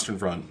vulnerable on the Western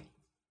Front,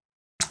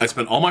 I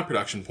spent all my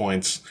production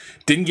points,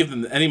 didn't give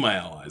them to any of my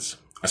allies.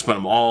 I spent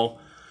them all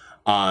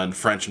on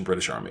French and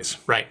British armies.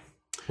 Right.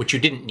 Which you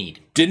didn't need.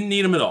 Didn't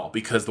need them at all,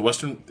 because the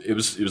Western, it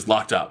was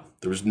locked up.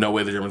 There was no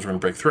way the Germans were going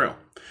to break through.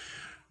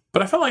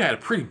 But I felt like I had a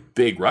pretty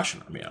big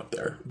Russian army out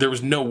there. There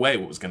was no way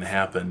what was going to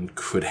happen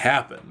could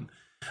happen.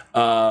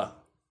 But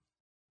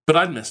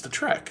I'd missed a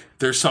trick.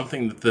 There's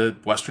something that the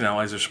Western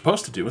Allies are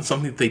supposed to do, and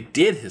something that they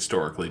did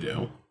historically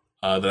do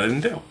that I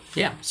didn't do.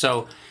 Yeah.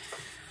 So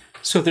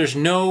there's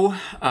no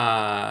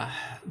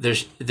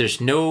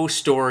there's no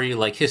story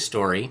like his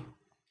story,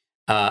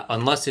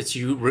 unless it's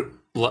you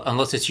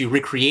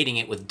recreating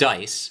it with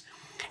dice,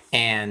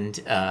 and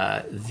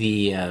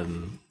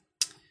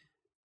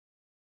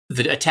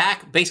the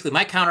attack, basically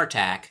my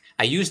counterattack,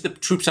 I used the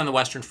troops on the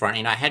Western Front,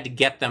 and I had to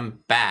get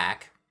them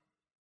back,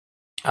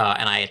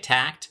 and I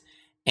attacked,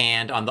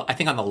 and I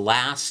think on the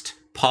last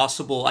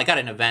possible, I got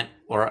an event,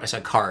 or it's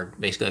a card,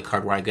 basically a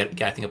card where I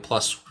get I think a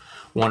 +1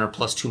 or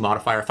 +2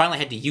 modifier. I finally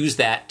had to use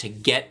that to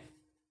get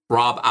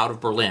Rob out of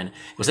Berlin.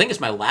 I think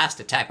it's my last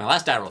attack, my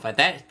last die roll. If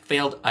that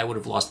failed, I would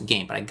have lost the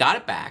game, but I got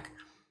it back,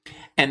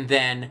 and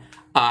then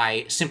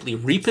I simply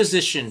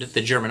repositioned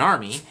the German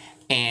army,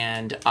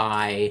 and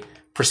I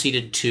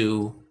proceeded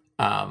to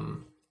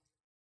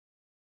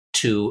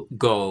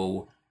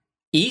go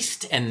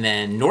east and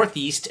then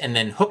northeast and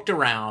then hooked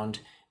around,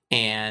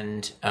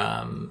 and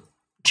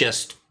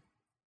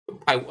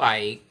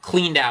I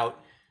cleaned out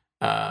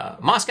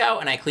Moscow,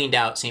 and I cleaned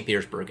out St.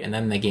 Petersburg, and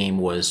then the game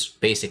was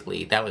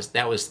basically that was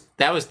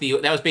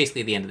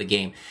basically the end of the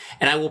game.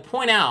 And I will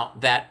point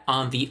out that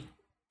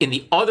in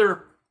the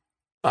other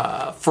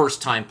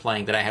first time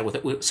playing that I had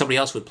with somebody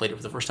else who had played it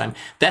for the first time,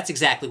 that's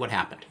exactly what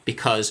happened,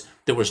 because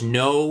there was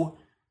no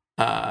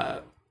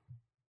my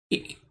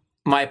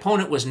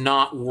opponent was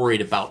not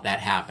worried about that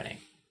happening.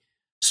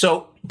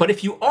 So, but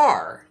if you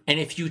are, and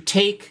if you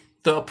take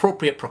the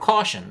appropriate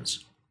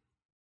precautions,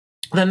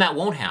 then that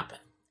won't happen.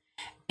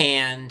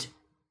 And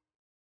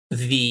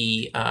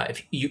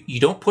if you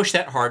don't push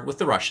that hard with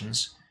the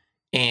Russians,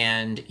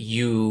 and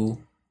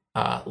you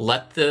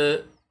let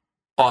the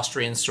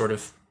Austrians sort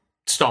of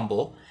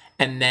stumble,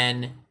 and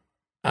then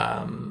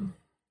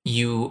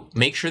you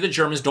make sure the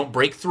Germans don't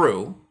break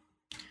through,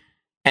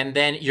 and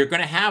then you're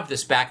going to have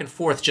this back and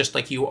forth just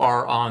like you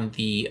are on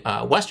the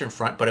Western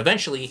Front. But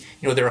eventually,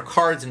 there are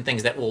cards and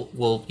things that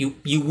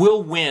you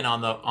will win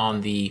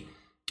on the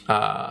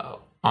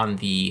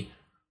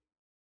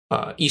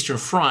Eastern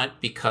Front,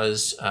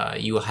 because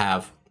you will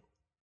have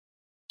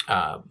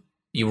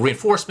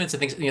reinforcements and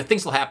things.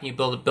 Things will happen. You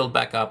build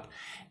back up,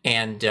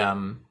 and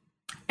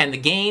the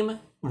game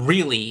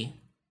really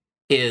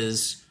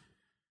is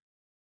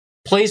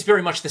plays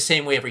very much the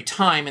same way every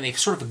time, and they've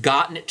sort of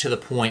gotten it to the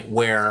point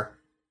where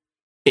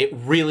it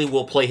really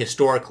will play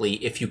historically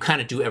if you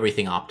kind of do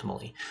everything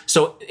optimally.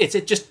 So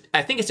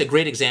I think it's a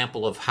great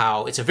example of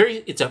how it's a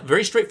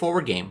very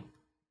straightforward game.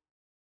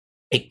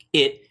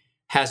 It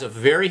has a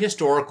very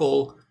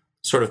historical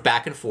sort of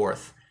back and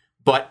forth,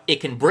 but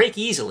it can break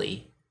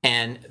easily,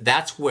 and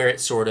that's where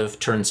it sort of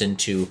turns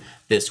into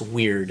this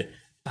weird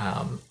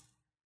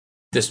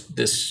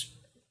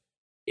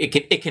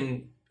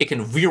it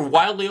can veer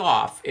wildly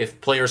off if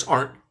players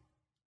aren't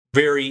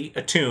very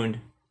attuned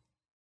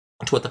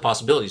to what the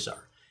possibilities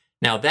are.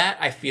 Now that,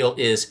 I feel,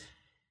 is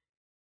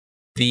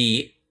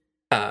the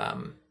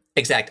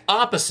exact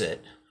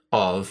opposite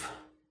of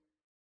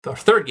the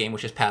third game,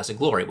 which is Paths of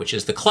Glory, which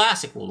is the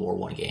classic World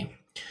War I game.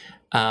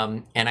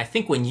 And I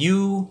think when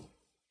we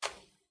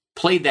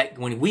played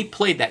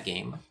that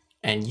game,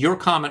 and your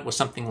comment was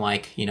something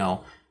like,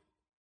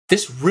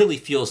 this really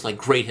feels like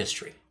great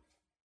history.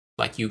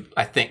 Like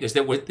I think, is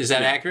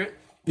that accurate?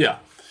 Yeah.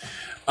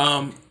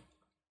 I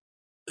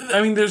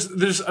mean,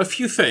 there's a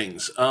few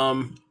things.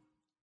 One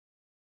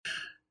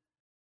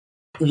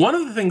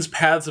of the things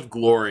Paths of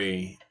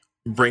Glory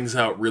brings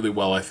out really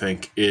well, I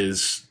think,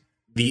 is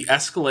the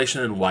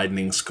escalation and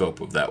widening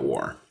scope of that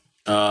war.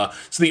 So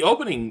the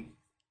opening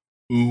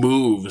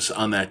moves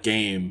on that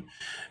game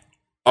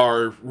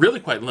are really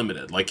quite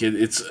limited. Like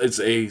it's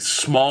a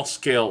small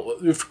scale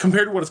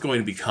compared to what it's going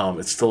to become.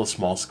 It's still a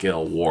small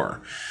scale war.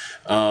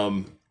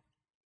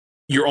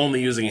 You're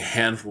only using a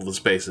handful of the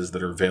spaces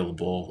that are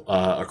available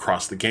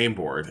across the game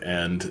board,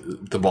 and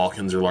the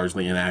Balkans are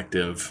largely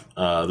inactive.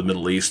 The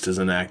Middle East is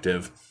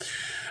inactive.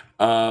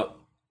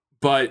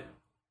 But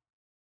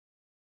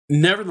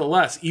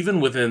nevertheless,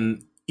 even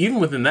within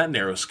that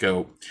narrow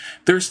scope,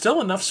 there's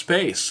still enough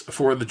space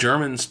for the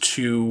Germans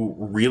to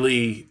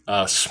really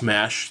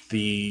smash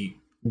the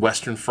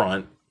Western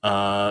Front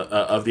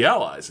of the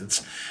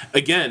Allies.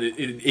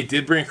 It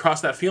did bring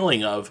across that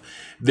feeling of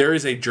there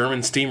is a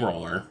German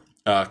steamroller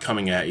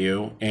coming at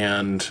you,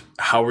 and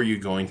how are you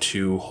going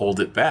to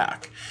hold it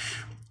back?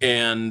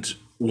 And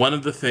one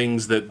of the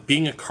things that,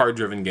 being a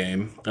card-driven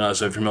game,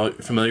 so if you're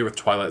familiar with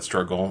Twilight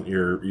Struggle,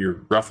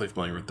 you're roughly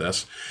familiar with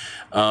this.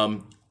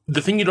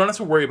 The thing you don't have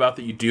to worry about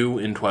that you do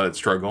in Twilight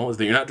Struggle is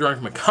that you're not drawing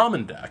from a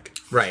common deck,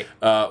 right?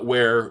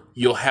 Where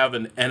you'll have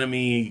an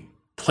enemy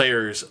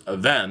player's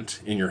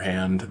event in your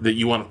hand that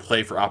you want to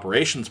play for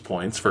operations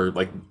points for,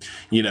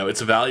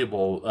 it's a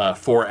valuable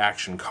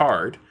 4-action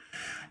card.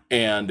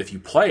 And if you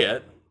play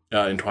it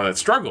in Twilight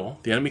Struggle,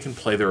 the enemy can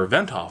play their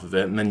event off of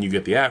it, and then you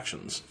get the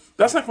actions.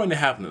 That's not going to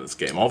happen in this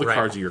game. All the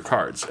cards are your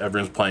cards.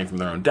 Everyone's playing from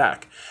their own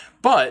deck.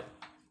 But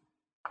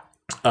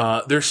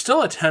there's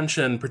still a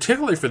tension,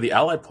 particularly for the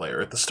Allied player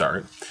at the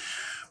start,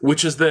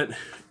 which is that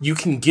you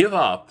can give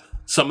up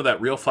some of that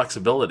real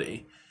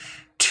flexibility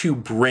to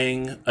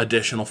bring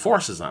additional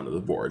forces onto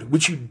the board,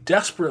 which you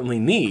desperately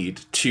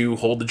need to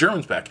hold the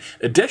Germans back.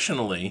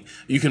 Additionally,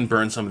 you can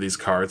burn some of these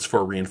cards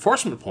for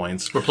reinforcement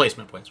points.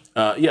 Replacement points.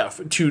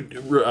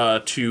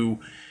 To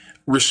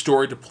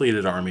restore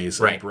depleted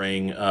armies and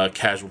bring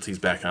casualties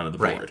back onto the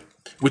board.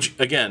 Which,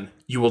 again,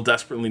 you will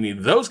desperately need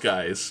those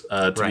guys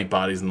to be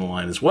bodies in the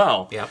line as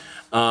well. Yep.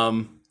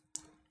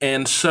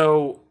 And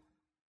so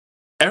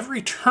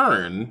every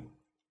turn,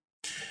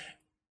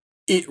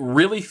 it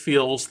really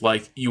feels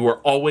like you are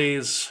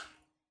always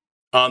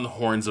on the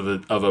horns of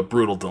a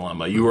brutal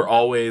dilemma. You are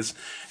always,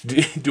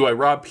 do I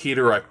rob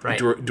Peter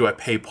or do I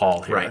pay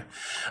Paul here?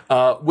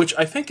 Right. Which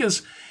I think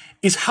is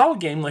how a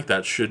game like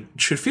that should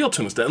feel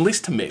to an extent, at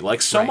least to me.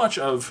 Like so much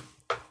of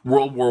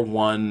World War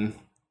I,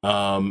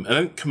 and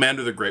then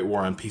Commander the Great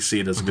War on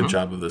PC does a good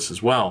job of this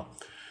as well.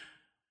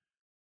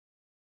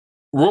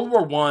 World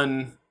War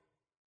I,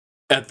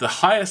 at the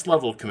highest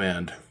level of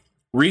command,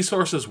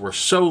 resources were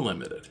so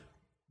limited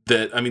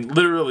that, I mean,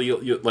 literally,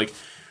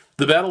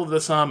 the Battle of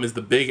the Somme is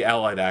the big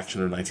Allied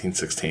action of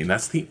 1916.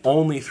 That's the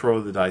only throw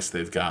of the dice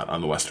they've got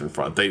on the Western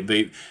Front.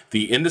 The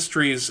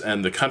industries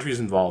and the countries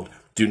involved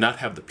do not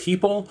have the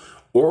people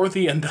or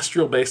the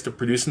industrial base to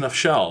produce enough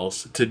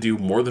shells to do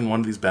more than one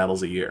of these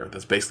battles a year.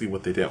 That's basically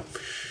what they do.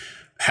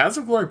 Paths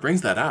of Glory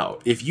brings that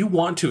out. If you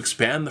want to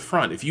expand the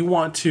front, if you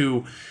want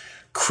to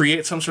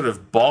create some sort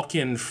of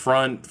Balkan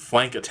front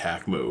flank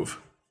attack move,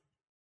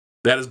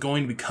 that is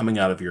going to be coming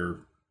out of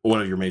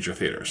one of your major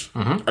theaters.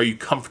 Mm-hmm. Are you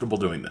comfortable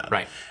doing that?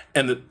 Right.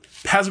 And the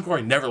Paths of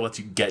Glory never lets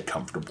you get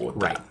comfortable with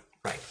that.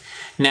 Right.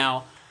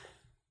 Now,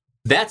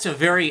 that's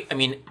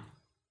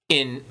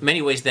in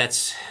many ways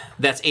that's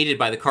aided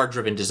by the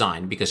card-driven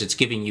design, because it's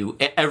giving you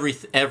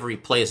every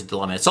play as a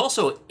dilemma. It's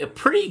also a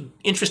pretty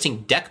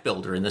interesting deck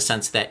builder in the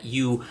sense that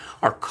you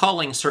are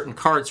culling certain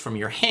cards from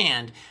your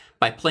hand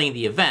by playing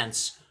the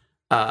events,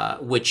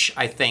 which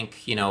I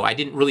think, I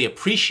didn't really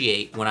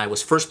appreciate when I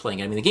was first playing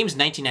it. I mean, the game's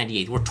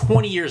 1998. We're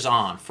 20 years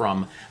on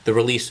from the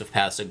release of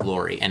Paths of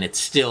Glory, and it's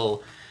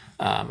still,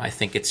 I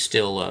think it's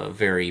still a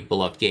very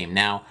beloved game.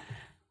 Now,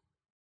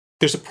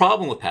 there's a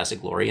problem with Paths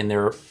of Glory, and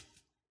there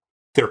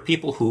are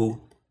people who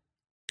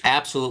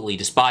absolutely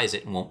despise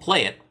it and won't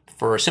play it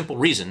for a simple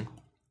reason.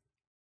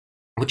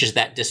 which is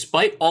that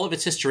despite all of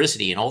its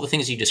historicity and all the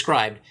things you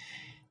described,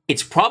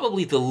 it's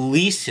probably the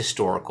least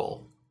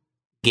historical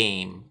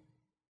game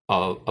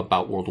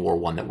about World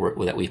War I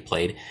that we've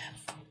played.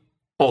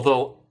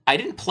 Although I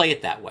didn't play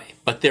it that way,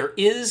 but there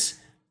is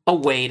a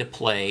way to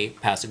play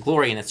Paths of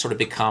Glory, and it's sort of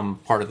become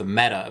part of the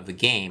meta of the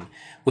game,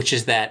 which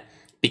is that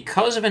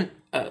because of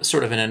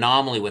sort of an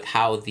anomaly with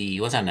how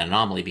it wasn't an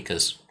anomaly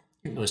because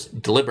it was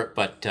deliberate,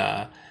 but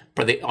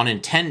the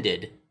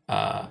unintended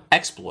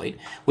exploit,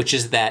 which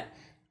is that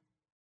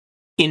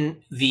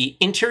in the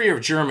interior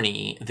of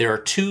Germany, there are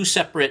two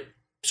separate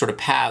sort of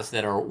paths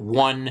that are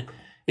one.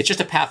 It's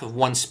just a path of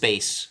one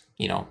space,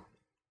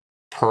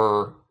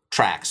 per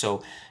track.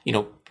 So,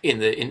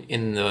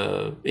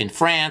 in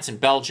France and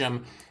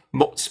Belgium,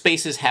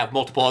 spaces have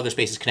multiple other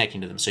spaces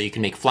connecting to them. So you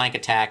can make flank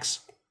attacks.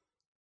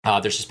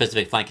 There's a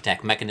specific flank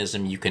attack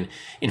mechanism. You can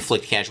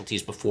inflict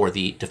casualties before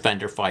the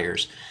defender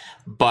fires.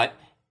 But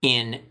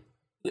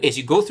as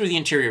you go through the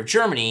interior of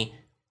Germany,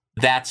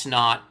 that's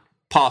not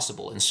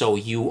possible. And so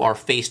you are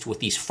faced with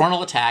these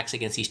frontal attacks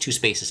against these two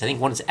spaces. I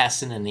think one is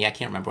Essen and I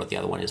can't remember what the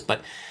other one is.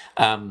 But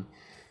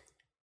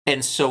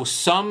and so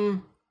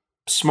some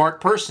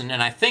smart person,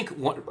 and I think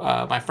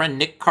my friend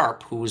Nick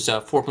Karp, who's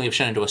formerly of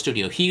Shenandoah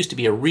Studio, he used to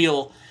be a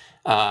real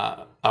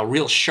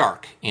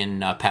shark in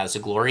Paths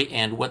of Glory.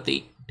 And what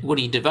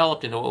he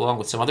developed, along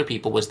with some other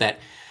people, was that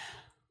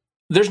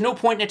there's no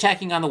point in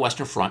attacking on the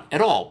Western Front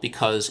at all,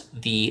 because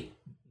the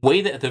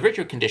way that the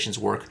victory conditions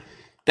work,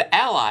 the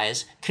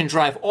Allies can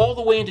drive all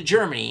the way into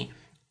Germany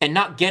and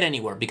not get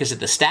anywhere because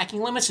of the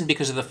stacking limits and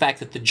because of the fact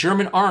that the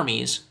German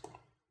armies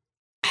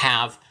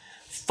have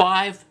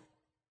 5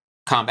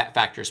 combat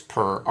factors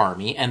per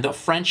army, and the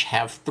French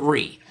have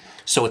 3.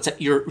 So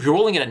you're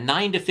rolling at a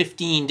 9 to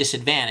 15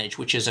 disadvantage,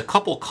 which is a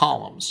couple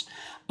columns.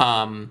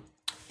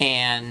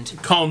 And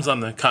columns on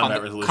the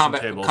combat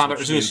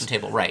resolution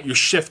table, right? You're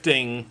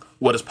shifting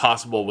what is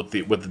possible with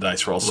the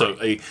dice roll.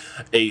 Right.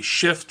 So a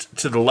shift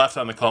to the left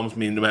on the columns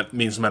means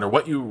no matter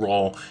what you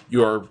roll,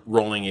 you're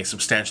rolling a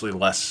substantially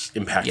less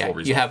impactful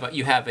result.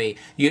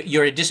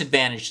 You're at a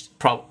disadvantage,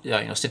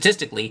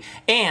 statistically,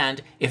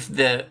 and if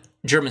the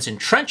Germans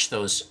entrench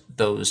those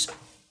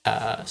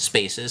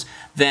spaces,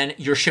 then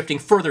you're shifting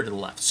further to the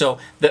left. So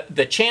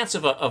the chance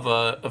of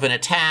an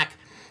attack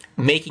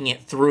making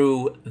it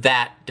through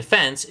that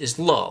defense is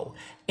low.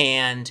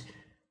 And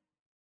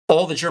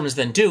all the Germans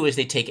then do is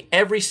they take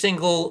every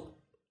single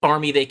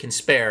army they can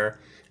spare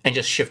and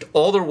just shift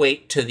all their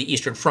weight to the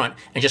Eastern Front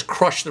and just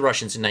crush the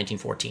Russians in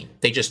 1914.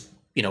 They just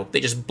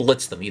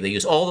blitz them. They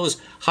use all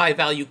those high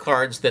value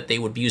cards that they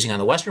would be using on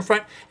the Western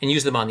Front and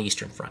use them on the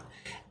Eastern Front.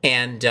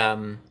 And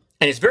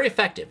it's very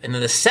effective. And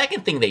then the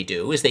second thing they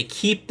do is they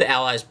keep the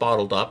Allies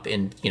bottled up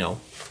in,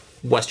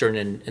 Western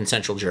and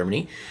Central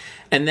Germany.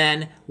 And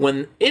then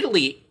when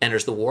Italy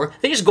enters the war,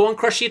 they just go and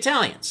crush the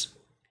Italians.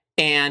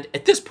 And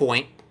at this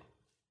point,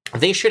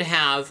 they should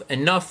have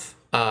enough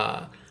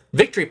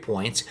victory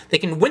points. They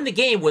can win the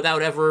game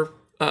without ever,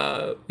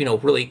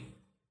 really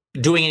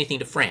doing anything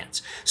to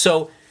France.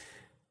 So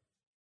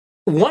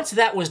once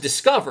that was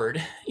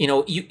discovered,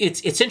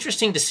 it's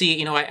interesting to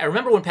see. I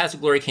remember when Paths of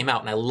Glory came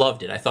out, and I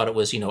loved it. I thought it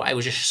was, I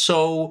was just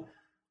so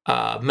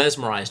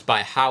mesmerized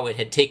by how it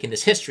had taken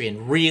this history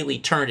and really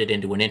turned it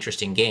into an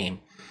interesting game.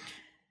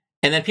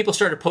 And then people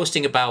started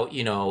posting about,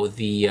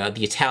 the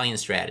Italian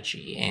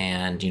strategy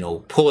and,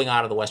 pulling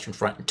out of the Western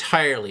Front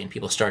entirely. And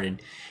people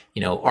started,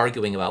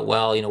 arguing about,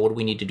 what do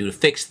we need to do to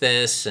fix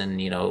this? And,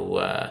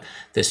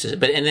 this is,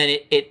 and then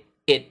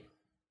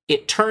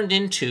it turned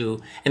into,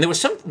 and there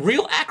was some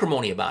real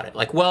acrimony about it.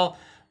 Like,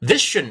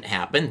 this shouldn't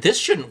happen. This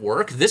shouldn't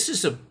work. This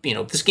is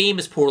this game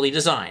is poorly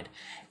designed.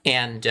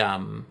 And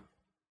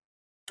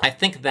I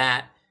think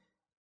that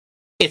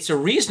it's a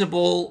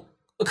reasonable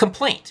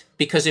complaint,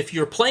 because if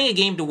you're playing a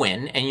game to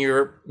win and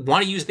you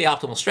want to use the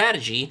optimal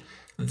strategy,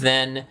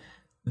 then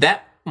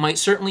that might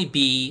certainly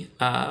be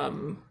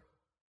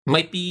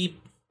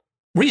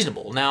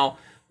reasonable. Now,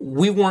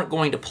 we weren't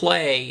going to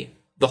play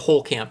the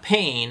whole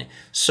campaign,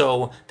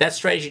 so that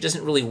strategy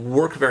doesn't really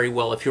work very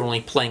well if you're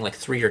only playing like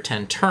 3 or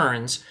 10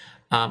 turns.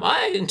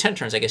 In 10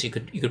 turns, I guess you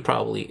could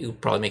probably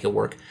make it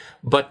work.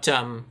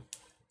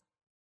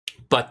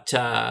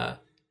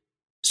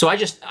 So I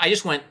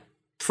just went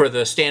for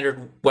the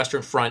standard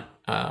Western Front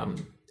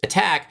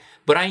attack,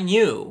 but I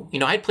knew,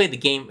 I'd played the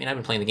game, and I've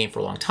been playing the game for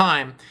a long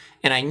time,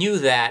 and I knew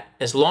that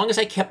as long as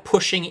I kept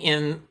pushing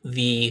in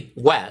the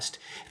West,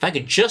 if I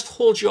could just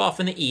hold you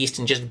off in the East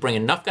and just bring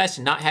enough guys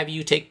to not have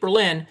you take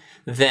Berlin,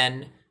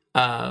 then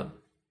I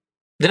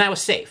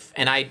was safe.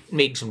 And I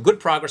made some good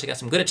progress. I got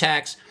some good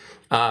attacks,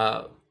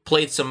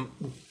 played some,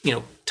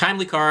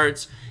 timely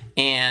cards,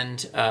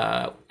 and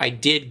I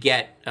did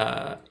get,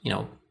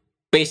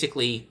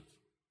 basically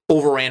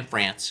overran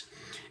France,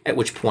 at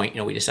which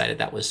point, we decided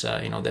that was,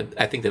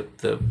 I think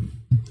the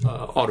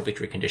auto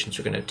victory conditions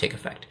were going to take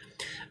effect.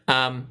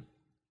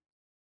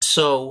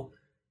 So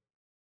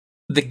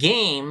the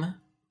game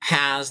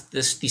has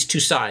these two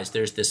sides.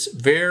 There's this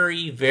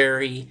very,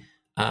 very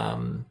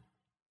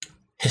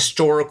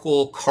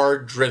historical,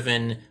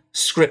 card-driven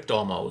script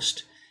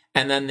almost,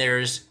 and then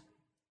there's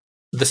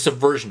the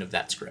subversion of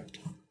that script.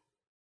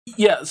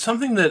 Yeah,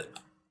 something that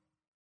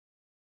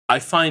I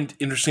find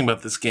interesting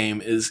about this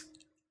game is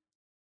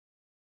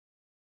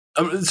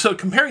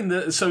comparing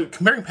Paths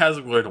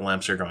of Glory to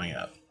Lamps Are Going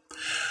Out.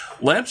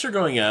 Lamps Are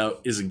Going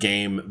Out is a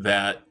game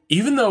that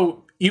even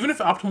if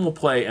optimal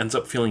play ends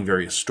up feeling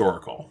very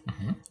historical,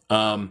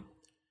 I'm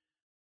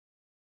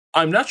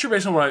not sure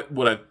based on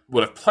what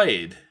I've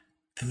played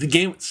that the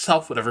game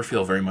itself would ever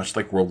feel very much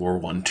like World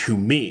War I to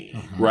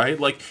me, right?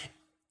 Like,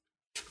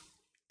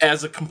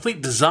 as a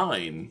complete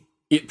design,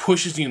 it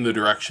pushes you in the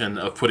direction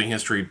of putting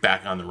history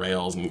back on the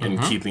rails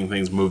and keeping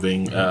things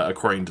moving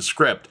according to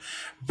script.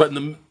 But in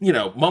the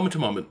moment to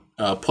moment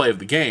play of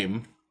the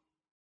game,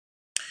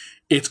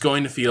 it's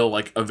going to feel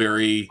like a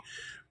very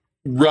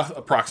rough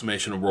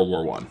approximation of World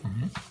War I.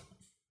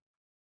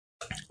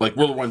 Like,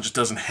 World War I just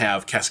doesn't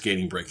have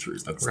cascading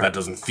breakthroughs. That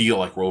doesn't feel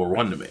like World War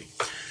I to me.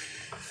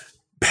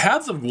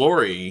 Paths of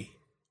Glory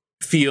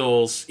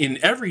feels, in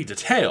every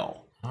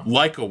detail,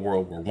 like a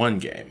World War I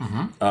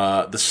game.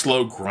 The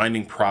slow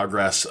grinding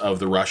progress of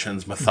the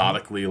Russians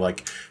methodically,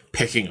 like,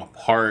 picking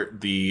apart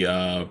the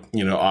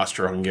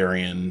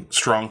Austro-Hungarian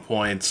strong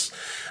points,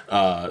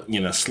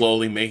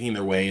 slowly making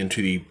their way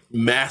into the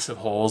massive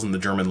holes in the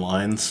German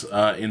lines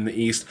in the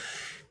east.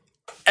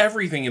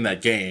 Everything in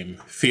that game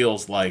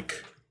feels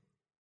like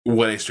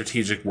what a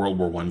strategic World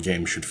War I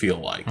game should feel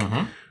like.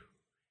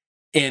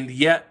 And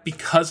yet,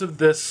 because of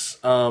this,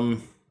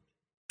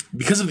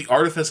 because of the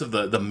artifice of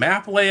the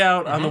map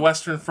layout on the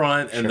Western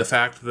Front and the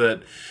fact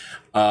that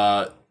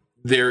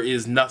there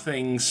is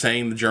nothing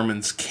saying the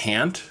Germans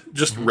can't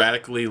just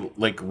radically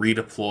like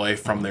redeploy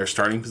from their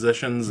starting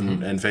positions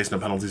and face no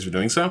penalties for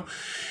doing so,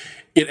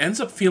 it ends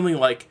up feeling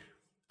like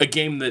a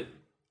game that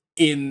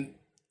in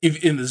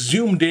the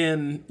zoomed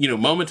in,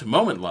 moment to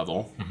moment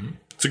level,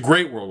 it's a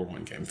great World War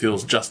I game.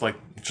 Feels just like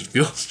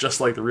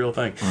the real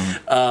thing.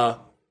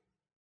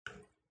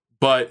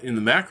 But in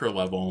the macro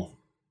level,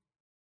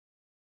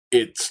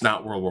 it's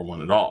not World War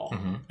I at all.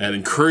 And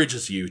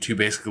encourages you to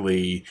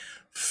basically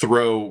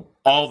throw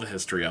all the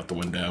history out the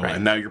window.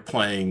 And now you're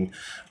playing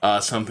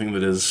something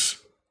that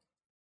is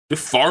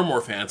far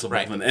more fanciful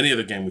than any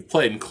other game we've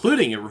played,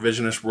 including a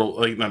revisionist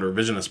not a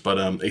revisionist, but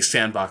a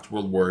sandboxed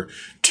World War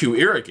II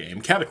era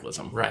game,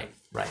 Cataclysm. Right.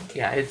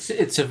 Yeah,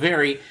 it's a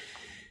very...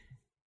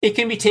 It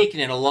can be taken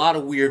in a lot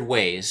of weird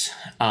ways.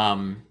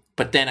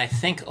 But then I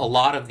think a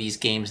lot of these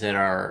games that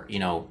are,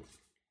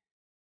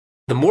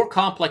 the more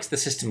complex the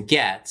system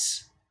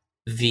gets,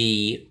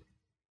 the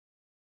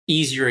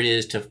easier it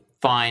is to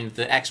find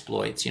the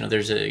exploits.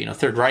 There's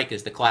Third Reich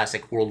is the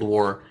classic World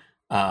War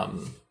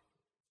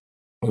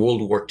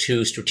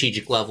II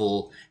strategic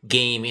level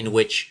game in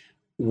which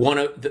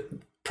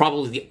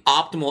probably the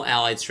optimal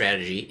Allied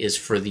strategy is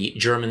for the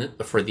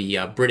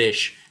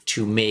British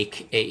to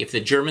make if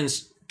the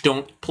Germans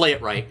don't play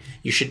it right,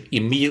 you should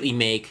immediately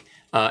make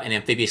an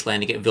amphibious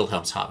landing at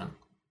Wilhelmshaven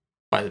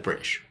by the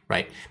British,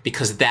 right?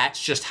 Because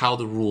that's just how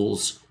the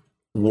rules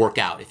work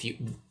out.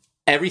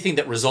 Everything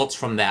that results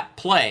from that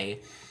play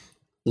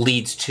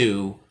leads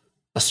to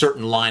a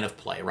certain line of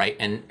play, right?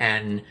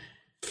 And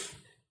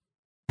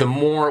the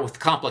more with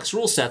complex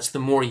rule sets, the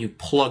more you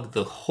plug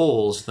the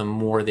holes, the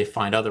more they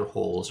find other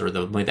holes, or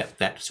the way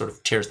that sort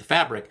of tears the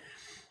fabric.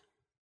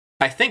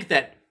 I think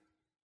that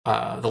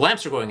The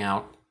Lamps Are Going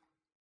Out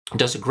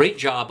does a great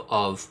job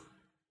of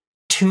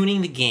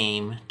tuning the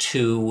game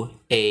to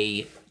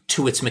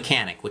its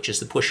mechanic, which is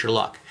the push your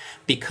luck.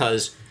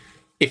 Because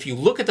if you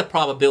look at the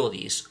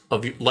probabilities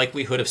of your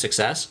likelihood of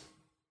success,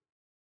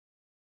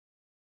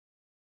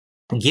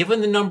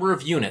 given the number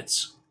of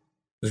units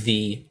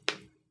the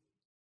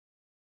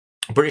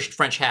British and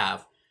French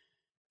have,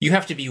 you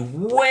have to be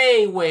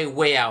way, way,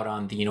 way out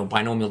on the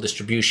binomial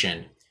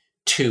distribution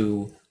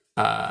to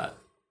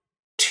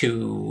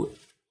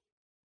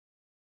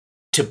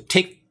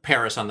take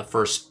Paris on the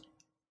first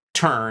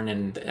turn,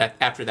 and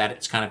after that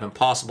it's kind of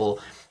impossible.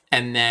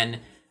 And then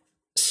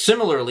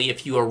similarly,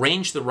 if you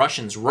arrange the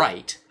Russians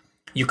right,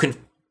 you can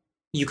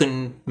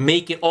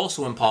make it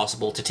also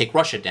impossible to take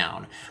Russia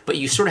down, but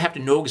you sort of have to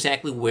know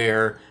exactly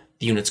where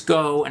the units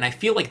go. And I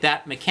feel like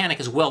that mechanic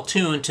is well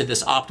tuned to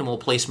this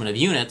optimal placement of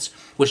units,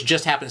 which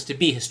just happens to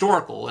be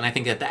historical. And I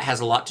think that has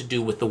a lot to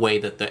do with the way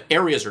that the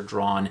areas are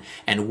drawn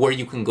and where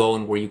you can go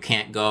and where you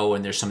can't go.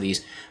 And there's some of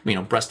these,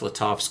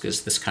 Brest-Litovsk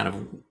is this kind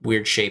of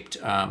weird shaped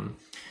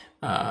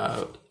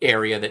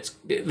area that's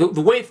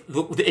the way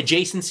the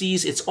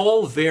adjacencies. It's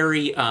all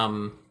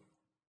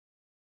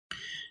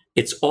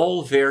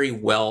very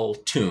well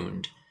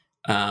tuned,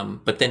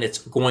 but then it's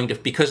going to,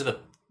 because of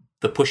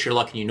the push your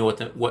luck, and you know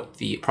what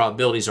the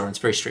probabilities are, and it's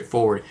very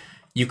straightforward.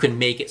 You can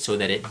make it so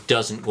that it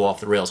doesn't go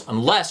off the rails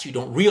unless you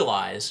don't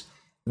realize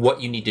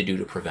what you need to do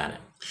to prevent it.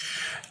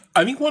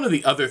 I think one of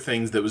the other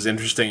things that was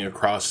interesting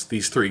across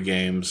these three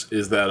games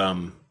is that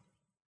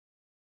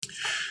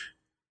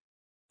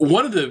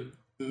one of the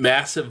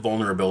massive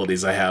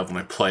vulnerabilities I have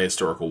when I play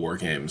historical war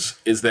games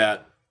is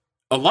that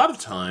a lot of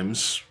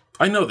times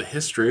I know the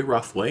history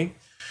roughly,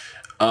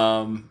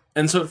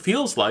 And so it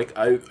feels like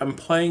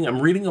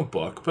I'm reading a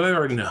book, but I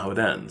already know how it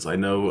ends. I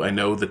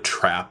know the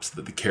traps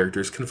that the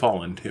characters can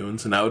fall into, and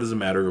so now it is a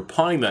matter of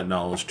applying that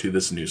knowledge to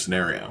this new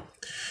scenario.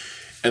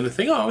 And the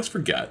thing I always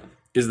forget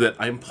is that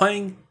I'm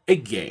playing a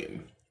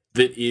game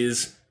that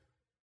is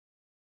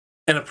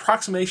an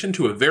approximation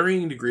to a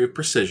varying degree of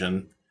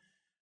precision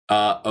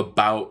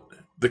about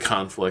the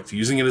conflict,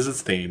 using it as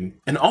its theme,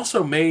 and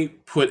also may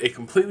put a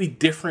completely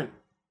different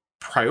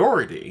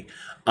priority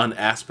on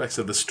aspects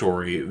of the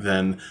story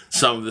than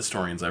some of the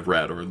historians I've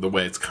read, or the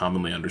way it's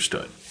commonly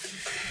understood.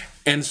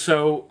 And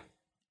so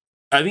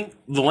I think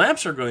The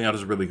Lamps Are Going Out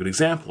is a really good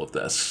example of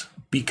this,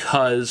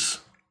 because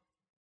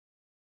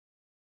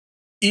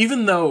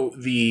even though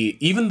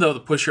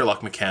the push your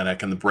luck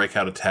mechanic and the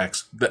breakout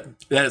attacks, that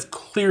is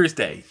clear as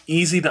day,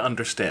 easy to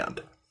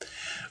understand.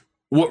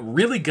 What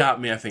really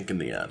got me, I think, in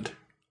the end,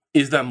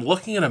 is that I'm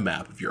looking at a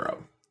map of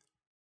Europe.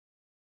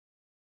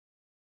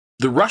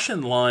 The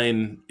Russian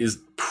line is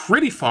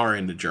pretty far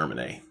into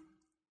Germany.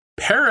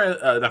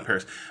 Not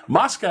Paris.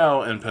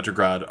 Moscow and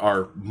Petrograd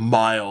are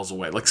miles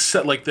away.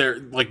 Like they're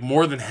like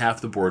more than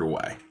half the board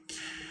away.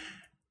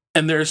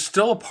 And there's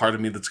still a part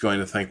of me that's going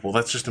to think, well,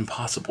 that's just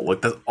impossible.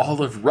 Like, that's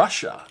all of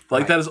Russia.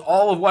 Like, that is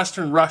all of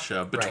Western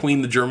Russia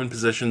between the German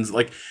positions.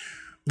 Like,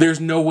 there's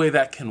no way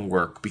that can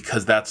work,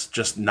 because that's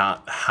just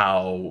not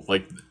how,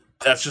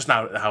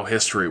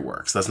 history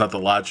works. That's not the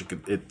logic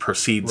it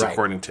proceeds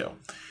according to.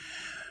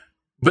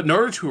 But in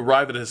order to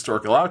arrive at a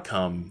historical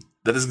outcome,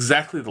 that is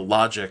exactly the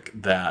logic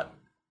that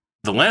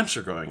The Lamps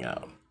Are Going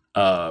Out,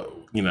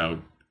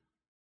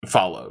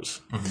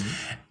 follows. Mm-hmm.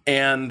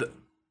 And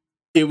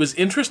it was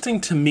interesting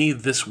to me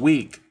this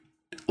week,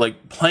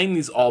 like playing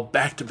these all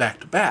back to back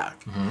to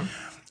back. Mm-hmm.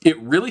 It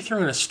really threw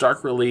in a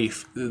stark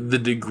relief the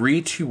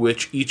degree to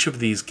which each of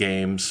these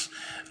games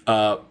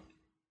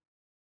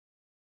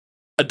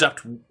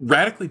adopt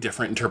radically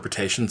different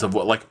interpretations of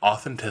what like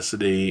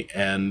authenticity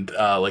and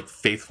like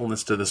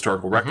faithfulness to the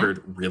historical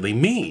record really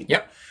mean.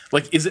 Yep.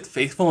 Like, is it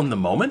faithful in the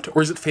moment,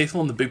 or is it faithful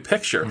in the big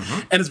picture?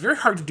 Mm-hmm. And it's very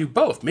hard to do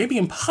both, maybe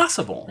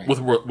impossible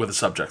with a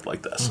subject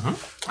like this.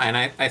 Mm-hmm. And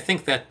I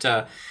think that,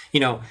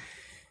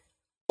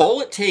 all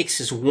it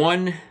takes is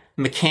one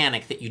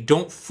mechanic that you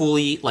don't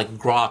fully like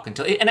grok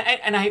until, and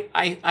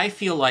I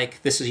feel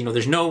like this is,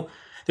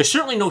 there's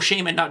certainly no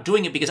shame in not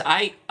doing it, because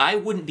I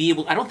wouldn't be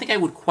able, I don't think I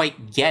would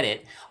quite get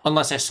it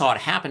unless I saw it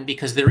happen,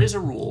 because there is a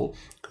rule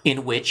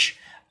in which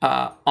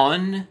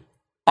unoccupied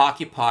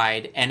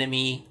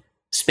enemy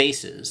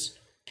spaces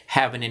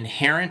have an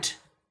inherent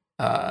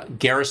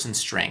garrison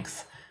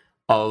strength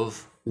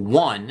of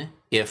 1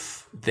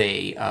 if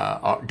they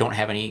don't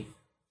have any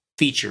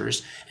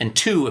features, and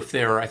 2 if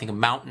they're, I think, a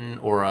mountain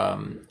or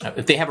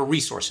if they have a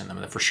resource in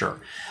them, for sure.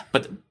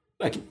 But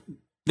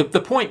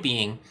the point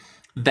being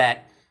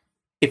that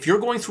if you're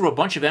going through a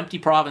bunch of empty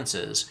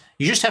provinces,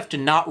 you just have to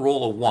not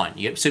roll a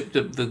 1. So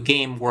the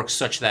game works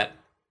such that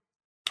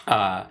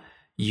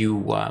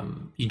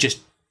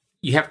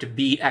you have to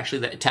be, actually,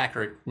 the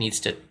attacker needs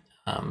to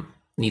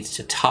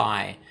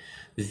tie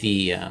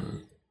the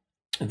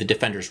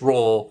defender's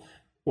roll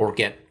or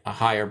get a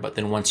higher. But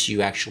then once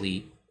you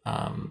actually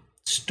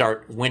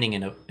start winning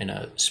in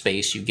a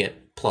space, you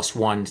get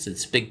 +1 to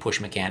this big push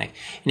mechanic.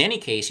 In any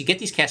case, you get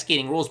these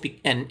cascading rolls,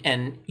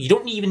 and you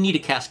don't even need a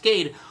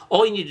cascade.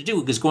 All you need to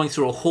do is going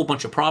through a whole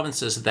bunch of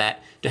provinces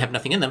that have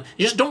nothing in them.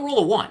 You just don't roll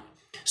a 1.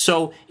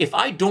 So if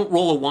I don't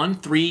roll a 1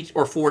 3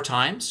 or 4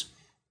 times,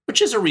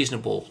 which is a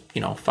reasonable,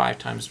 5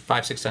 times,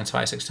 5, 6 times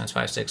 5, 6 times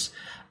 5, 6,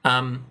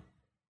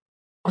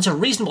 it's a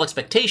reasonable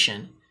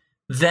expectation,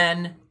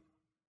 then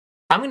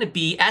I'm going to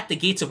be at the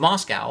gates of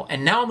Moscow,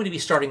 and now I'm going to be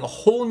starting a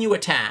whole new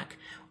attack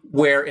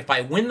where if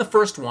I win the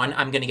first one,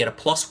 I'm going to get a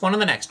 +1 on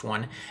the next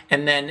one.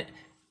 And then,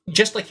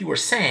 just like you were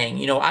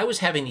saying, I was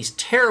having these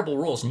terrible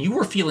rolls, and you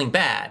were feeling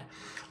bad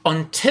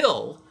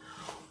until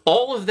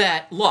all of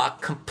that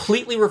luck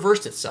completely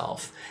reversed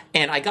itself,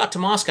 and I got to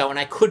Moscow, and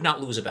I could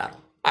not lose a battle.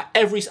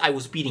 I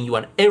was beating you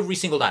on every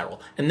single die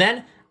roll. And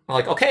then I'm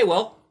like, okay,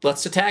 well,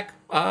 let's attack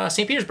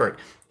St. Petersburg.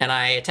 And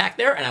I attacked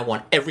there, and I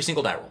won every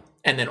single die roll.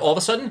 And then all of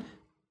a sudden,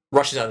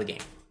 Russia's out of the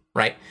game,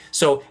 right?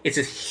 So it's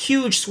a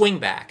huge swing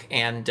back.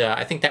 And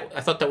I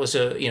thought that was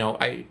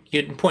you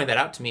didn't point that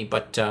out to me,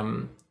 but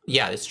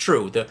yeah, it's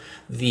true.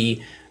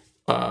 The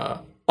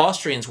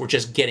Austrians were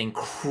just getting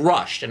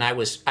crushed, and I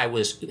was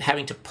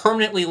having to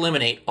permanently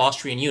eliminate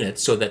Austrian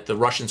units so that the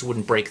Russians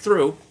wouldn't break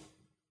through.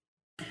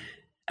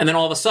 And then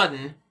all of a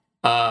sudden,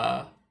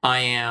 I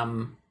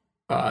am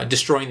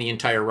destroying the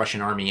entire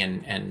Russian army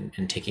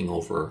and taking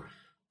over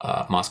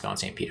Moscow and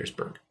St.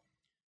 Petersburg.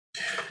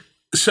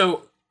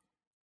 So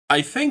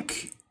I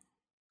think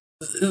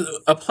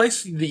a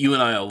place that you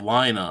and I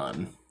align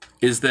on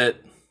is that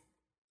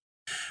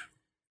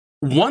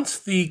once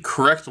the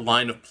correct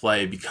line of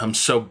play becomes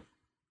so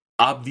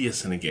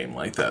obvious in a game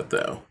like that,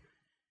 though,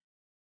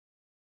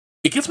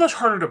 it gets much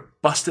harder to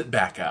bust it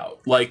back out.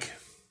 Like,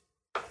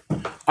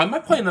 I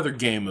might play another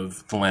game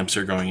of The Lamps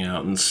Are Going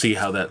Out and see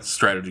how that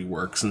strategy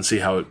works and see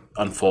how it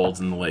unfolds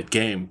in the late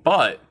game,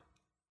 but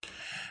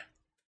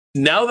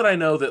now that I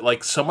know that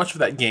like so much of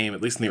that game,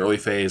 at least in the early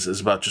phase,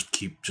 is about just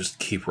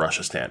keep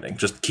Russia standing,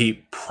 just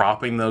keep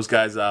propping those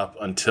guys up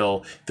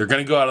until they're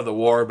going to go out of the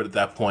war. But at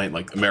that point,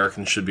 like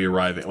Americans should be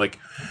arriving. Like,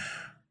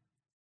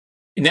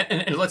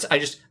 and let's. I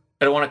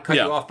don't want to cut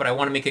you off, but I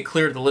want to make it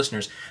clear to the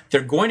listeners: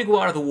 they're going to go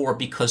out of the war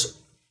because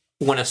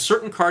when a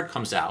certain card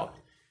comes out,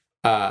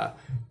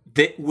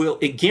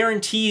 it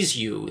guarantees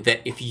you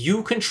that if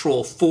you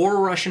control 4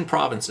 Russian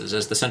provinces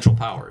as the central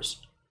powers,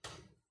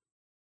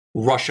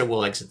 Russia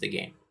will exit the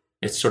game.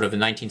 It's sort of a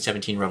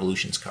 1917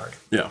 Revolutions card.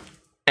 Yeah.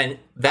 And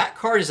that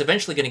card is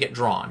eventually going to get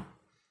drawn.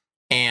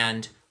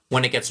 And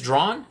when it gets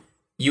drawn,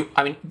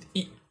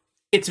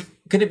 it's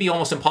going to be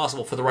almost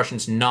impossible for the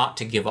Russians not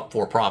to give up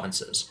 4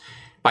 provinces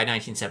by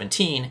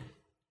 1917.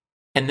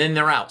 And then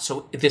they're out.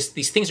 So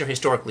these things are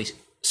historically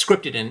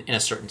scripted in a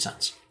certain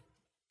sense.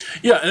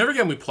 Yeah, and every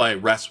game we play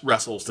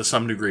wrestles to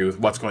some degree with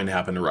what's going to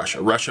happen to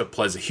Russia. Russia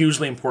plays a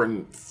hugely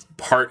important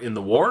part in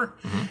the war,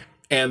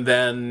 and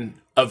then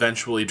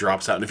eventually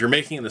drops out. And if you're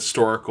making an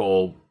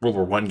historical World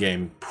War I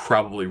game,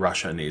 probably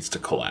Russia needs to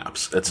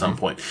collapse at some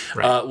point.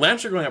 Right.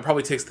 Lamps Are Going Out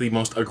probably takes the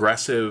most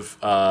aggressive...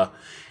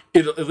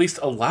 it at least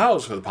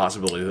allows for the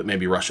possibility that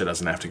maybe Russia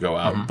doesn't have to go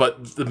out.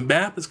 But the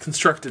map is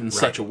constructed in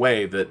such a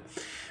way that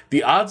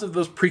the odds of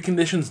those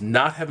preconditions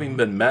not having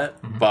been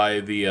met by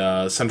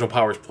the Central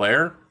Powers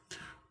player,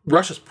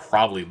 Russia's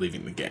probably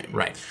leaving the game.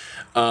 Right.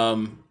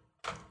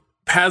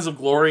 Paths of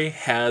Glory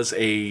has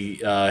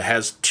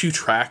 2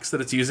 tracks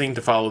that it's using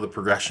to follow the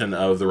progression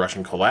of the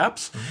Russian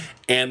collapse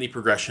and the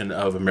progression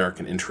of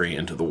American entry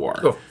into the war.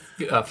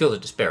 Oh, Field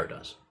of Despair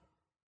does.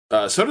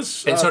 So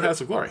does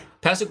Paths of Glory.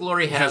 Paths of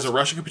Glory has a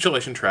Russian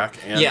capitulation track.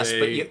 And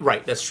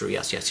right, that's true.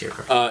 Yes, you're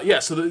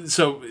correct.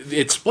 So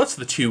it splits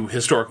the 2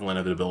 historical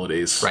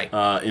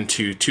inevitabilities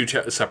into 2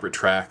 separate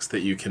tracks that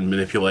you can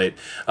manipulate.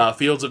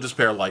 Fields of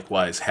Despair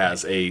likewise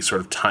has a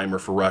sort of timer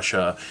for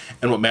Russia,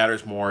 and what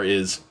matters more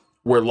is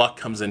where luck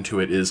comes into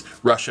it is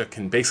Russia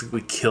can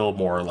basically kill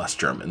more or less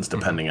Germans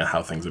depending on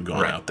how things have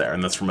gone out there,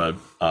 and that's from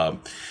a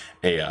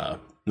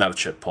not a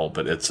chip pull,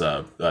 but it's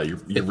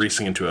you're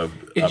reaching into a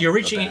you're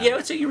reaching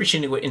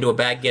into a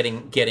bag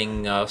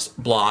getting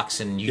blocks,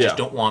 and you just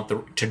don't want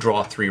to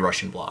draw 3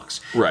 Russian blocks.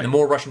 Right. And the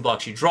more Russian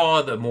blocks you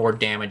draw, the more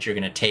damage you're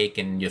going to take,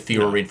 and the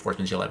fewer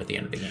reinforcements you'll have at the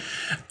end of the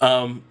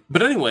game.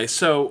 But anyway,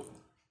 so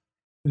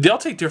they'll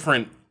take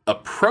different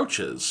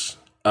approaches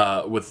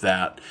with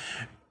that,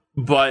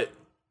 but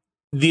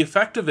the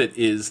effect of it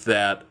is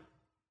that,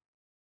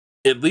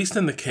 at least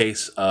in the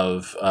case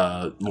of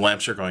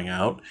Lamps Are Going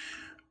Out,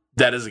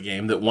 that is a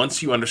game that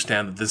once you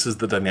understand that this is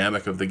the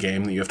dynamic of the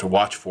game that you have to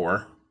watch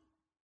for,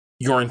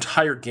 your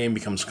entire game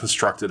becomes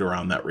constructed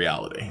around that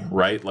reality,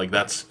 right? Like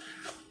this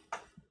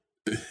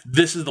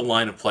is the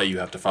line of play you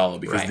have to follow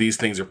because these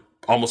things are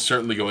almost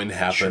certainly going to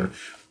happen,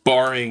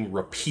 barring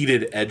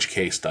repeated edge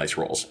case dice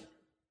rolls.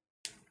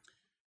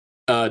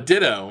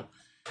 Ditto,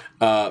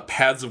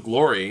 Paths of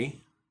Glory,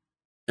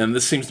 and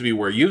this seems to be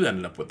where you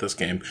ended up with this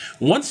game.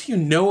 Once you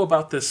know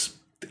about this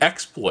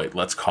exploit,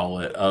 let's call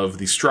it, of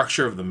the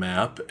structure of the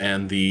map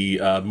and the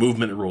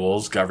movement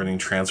rules governing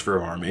transfer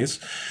of armies,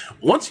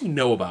 once you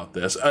know about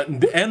this,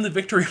 and the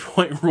victory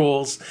point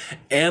rules,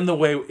 and the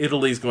way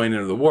Italy's going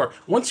into the war,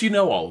 once you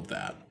know all of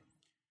that,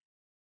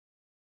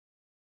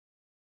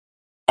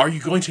 are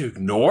you going to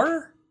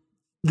ignore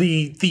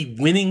the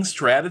winning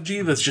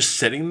strategy that's just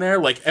sitting there?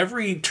 Like,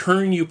 every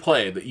turn you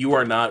play that you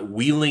are not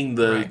wheeling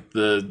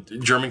the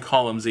German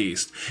columns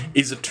east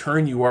is a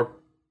turn you are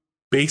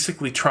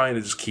basically trying to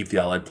just keep the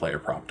Allied player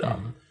propped up.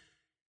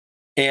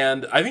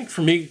 And I think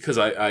for me, because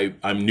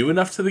I'm new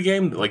enough to the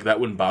game, like that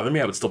wouldn't bother me.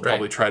 I would still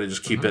probably try to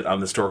just keep it on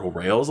the historical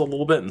rails a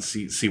little bit and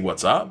see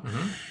what's up.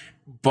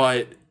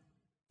 But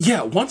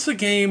yeah, once a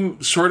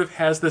game sort of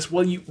has this,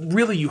 well,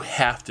 you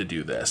have to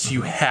do this.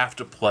 You have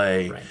to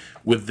play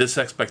with this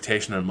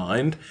expectation in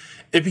mind.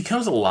 It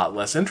becomes a lot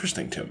less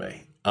interesting to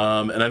me.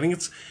 And I think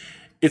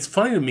it's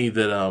funny to me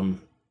that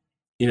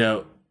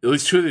at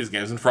least 2 of these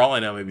games, and for all I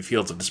know, maybe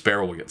Fields of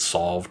Despair will get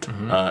solved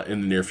in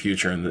the near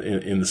future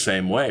in the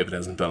same way if it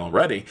hasn't been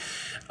already.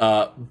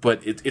 But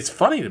it's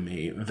funny to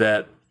me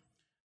that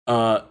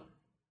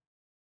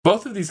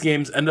both of these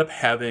games end up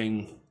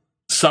having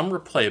some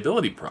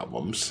replayability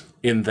problems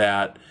in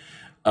that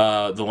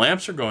the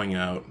Lamps Are Going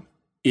Out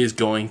is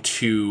going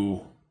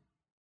to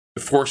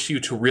force you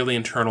to really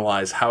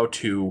internalize how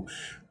to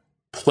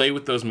play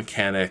with those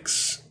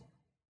mechanics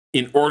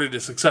in order to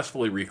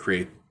successfully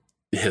recreate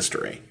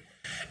history.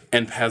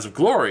 And Paths of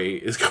Glory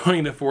is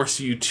going to force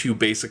you to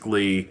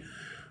basically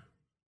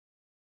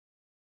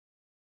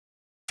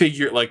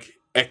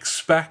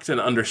expect and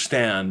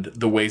understand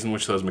the ways in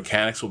which those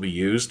mechanics will be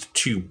used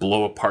to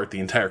blow apart the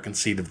entire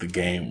conceit of the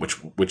game,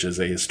 which is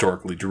a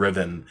historically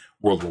driven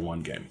World War I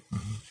game.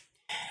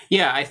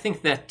 Yeah, I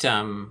think that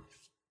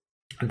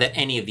that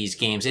any of these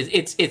games,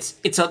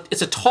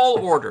 it's a tall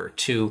order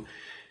to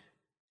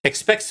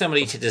expect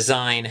somebody to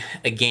design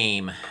a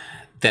game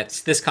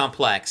that's this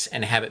complex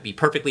and have it be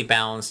perfectly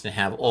balanced and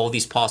have all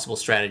these possible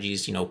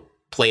strategies,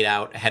 played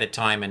out ahead of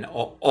time and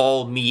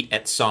all meet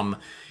at some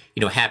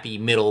happy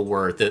middle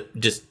where the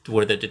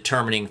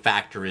determining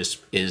factor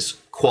is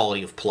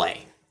quality of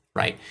play,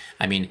 right?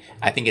 I mean,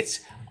 I think it's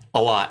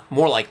a lot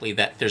more likely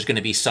that there's going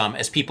to be some,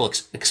 as people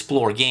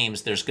explore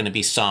games, there's going to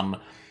be some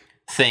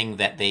thing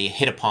that they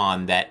hit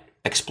upon that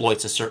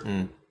exploits a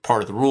certain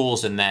part of the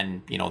rules and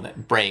then,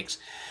 that breaks.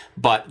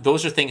 But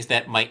those are things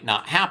that might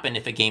not happen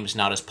if a game's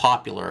not as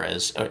popular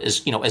as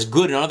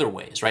good in other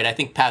ways, right? I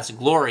think Paths of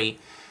Glory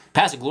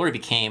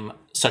became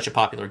such a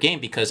popular game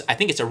because I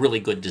think it's a really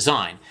good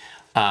design.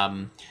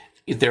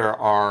 There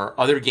are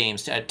other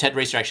games. Ted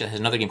Racer actually has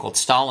another game called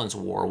Stalin's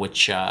War,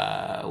 which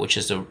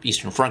is a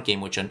Eastern Front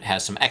game, which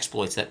has some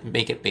exploits that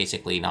make it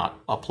basically not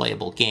a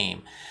playable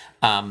game.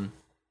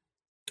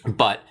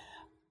 But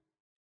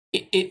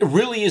it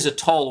really is a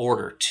tall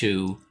order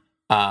to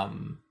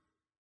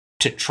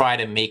try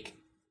to make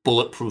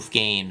bulletproof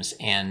games,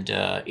 and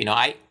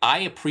I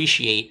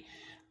appreciate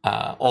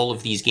all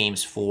of these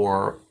games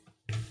for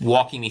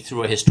walking me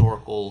through a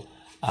historical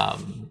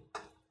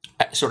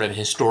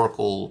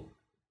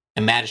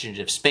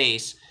imaginative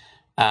space.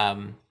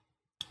 I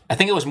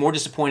think I was more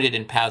disappointed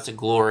in Paths of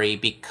Glory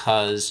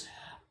because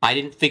I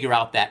didn't figure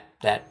out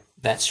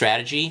that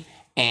strategy,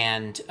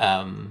 and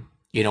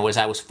as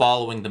I was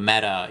following the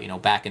meta,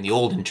 back in the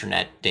old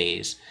internet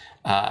days,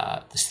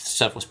 this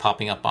stuff was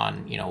popping up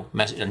on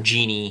message on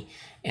Genie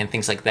and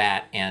things like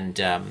that, and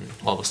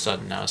all of a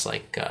sudden I was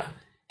like,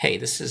 hey,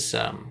 this is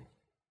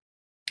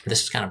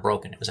kind of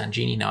broken. It was on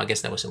Genie. No, I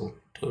guess that was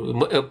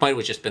it might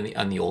have just been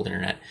on the old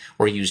internet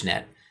or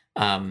Usenet,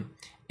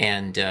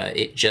 and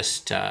it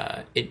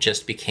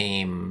just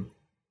became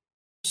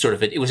sort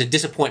of it was a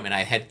disappointment.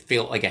 I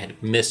feel like I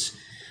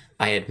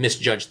had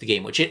misjudged the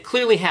game, which it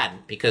clearly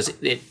hadn't, because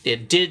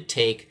it did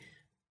take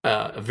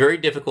a very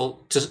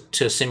difficult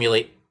to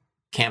simulate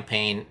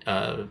campaign,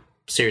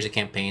 series of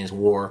campaigns,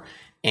 war,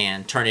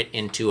 and turn it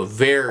into a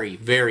very,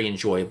 very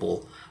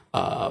enjoyable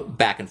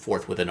back and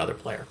forth with another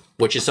player,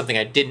 which is something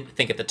I didn't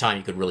think at the time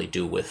you could really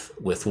do with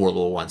World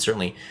War One.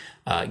 Certainly,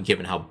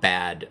 given how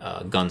bad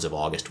Guns of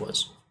August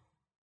was.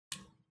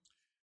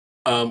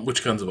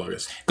 Which Guns of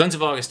August? Guns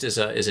of August is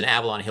an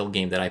Avalon Hill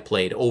game that I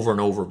played over and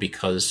over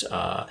because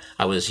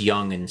I was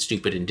young and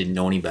stupid and didn't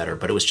know any better.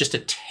 But it was just a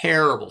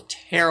terrible,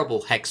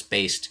 terrible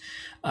hex-based,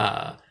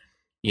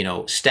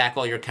 stack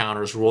all your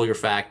counters, roll your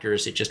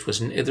factors. It just was.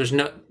 There's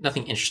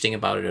nothing interesting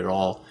about it at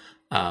all,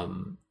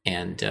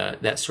 and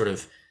that sort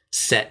of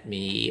set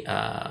me,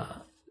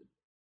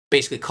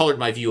 basically colored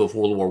my view of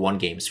World War One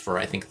games for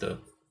I think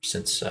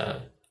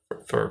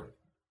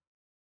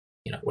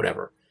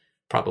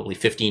probably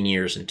 15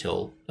 years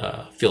until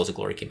Fields of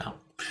Glory came out.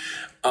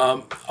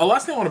 A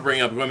last thing I want to bring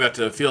up, going back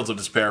to Fields of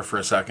Despair for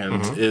a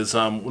second, is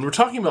when we're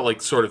talking about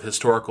like sort of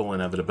historical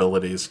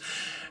inevitabilities.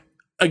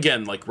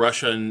 Again, like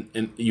Russia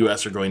and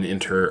U.S. are going to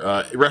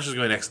enter. Russia's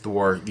going to exit the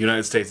war. The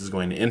United States is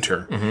going to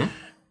enter.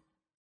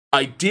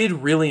 I did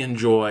really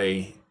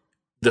enjoy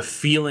the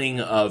feeling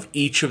of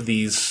each of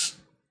these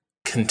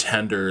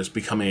contenders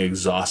becoming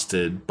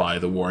exhausted by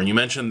the war. And you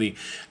mentioned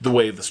the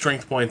way the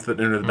strength points that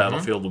enter the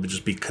battlefield will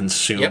just be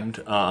consumed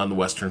on the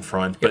Western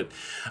Front. But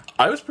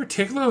I was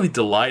particularly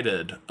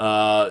delighted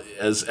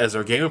as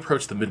our game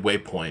approached the midway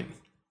point,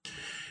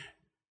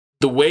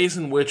 the ways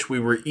in which we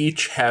were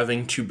each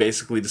having to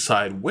basically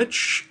decide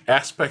which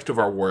aspect of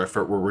our war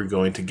effort were we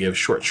going to give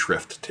short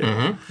shrift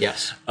to.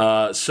 Yes.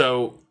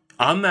 So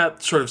on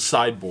that sort of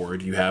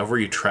sideboard you have where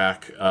you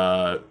track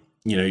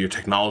your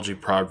technology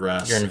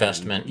progress, your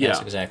investment.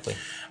 Yes, exactly.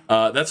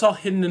 That's all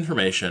hidden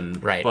information,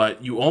 right?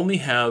 But you only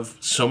have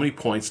so many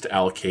points to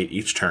allocate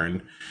each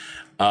turn.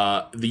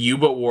 The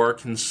U-boat war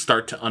can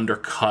start to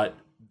undercut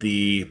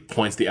the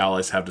points the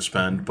Allies have to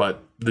spend,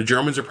 but the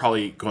Germans are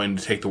probably going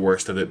to take the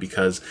worst of it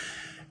because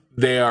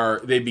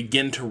they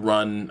begin to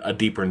run a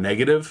deeper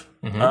negative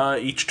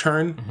each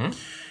turn,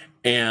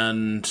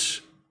 and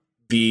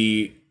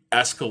the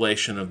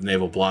escalation of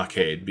naval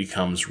blockade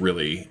becomes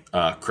really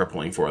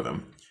crippling for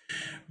them.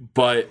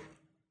 But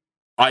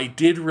I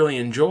did really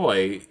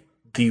enjoy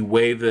the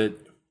way that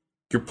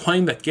you're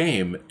playing that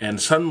game, and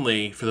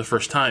suddenly, for the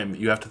first time,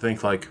 you have to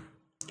think like,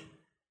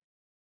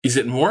 is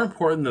it more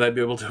important that I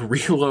be able to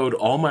reload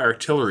all my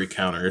artillery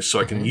counters so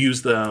I can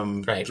use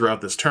them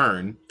throughout this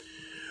turn?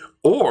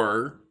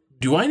 Or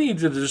do I need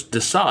to just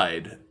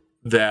decide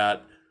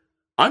that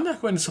I'm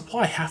not going to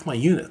supply half my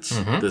units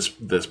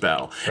this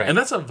battle? Right. And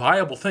that's a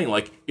viable thing.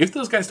 Like, if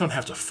those guys don't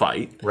have to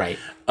fight,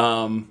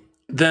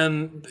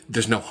 then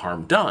there's no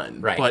harm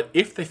done. Right. But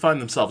if they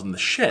find themselves in the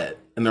shit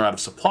and they're out of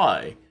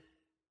supply,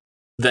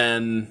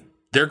 then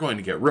they're going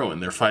to get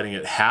ruined. They're fighting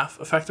at half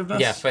effectiveness.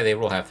 Yeah, so they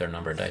roll half their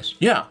number of dice.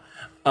 Yeah.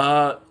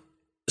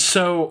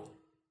 So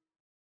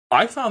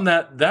I found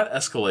that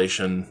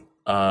escalation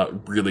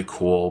really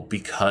cool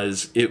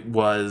because it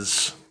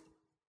was,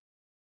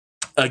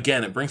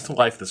 again, it brings to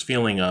life this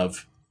feeling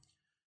of,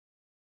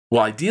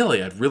 well,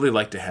 ideally, I'd really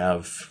like to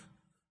have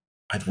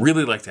I'd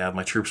really like to have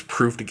my troops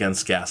proofed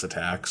against gas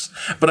attacks,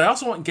 but I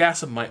also want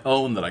gas of my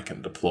own that I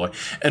can deploy.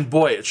 And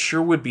boy, it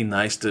sure would be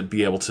nice to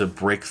be able to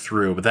break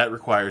through, but that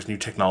requires new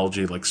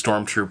technology like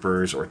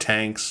stormtroopers or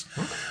tanks.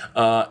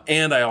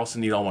 And I also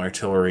need all my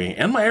artillery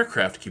and my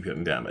aircraft to keep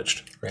getting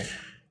damaged. Right.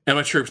 And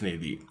my troops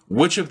need to eat.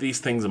 Which of these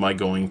things am I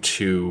going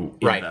to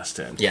invest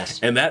in? Yes.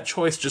 And that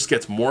choice just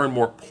gets more and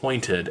more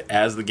pointed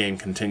as the game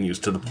continues,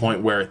 to the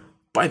point where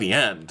by the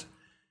end,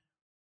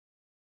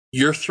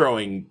 you're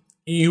throwing...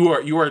 You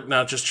are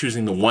not just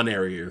choosing the one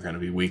area you're going to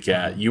be weak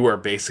at. You are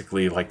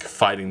basically like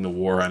fighting the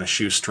war on a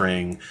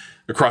shoestring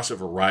across a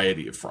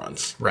variety of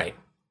fronts. Right.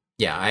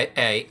 Yeah,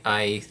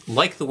 I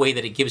like the way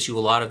that it gives you a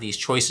lot of these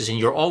choices, and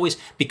you're always,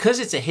 because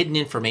it's a hidden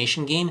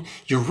information game,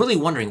 you're really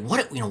wondering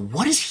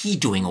what is he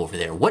doing over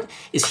there? What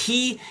is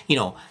he?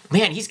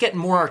 Man, he's getting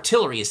more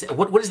artillery.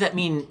 What does that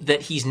mean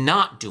that he's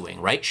not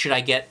doing? Right? Should I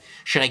get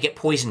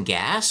poison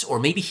gas, or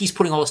maybe he's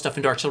putting all this stuff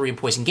into artillery and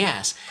poison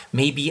gas?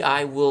 Maybe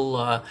I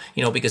will,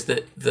 because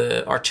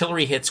the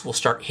artillery hits will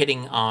start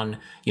hitting on,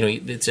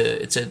 it's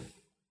a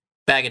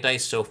bag of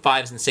dice, so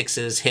 5s and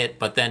 6s hit,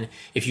 but then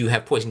if you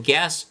have poison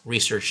gas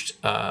researched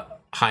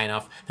high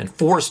enough, then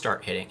 4s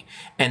start hitting.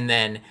 And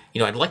then,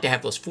 I'd like to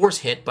have those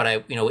 4s hit,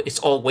 but it's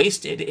all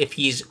wasted if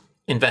he's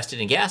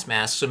invested in gas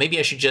masks, so maybe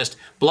I should just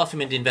bluff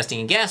him into investing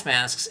in gas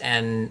masks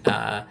and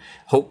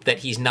hope that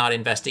he's not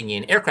investing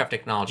in aircraft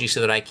technology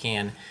so that I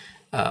can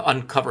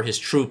uncover his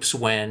troops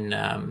when...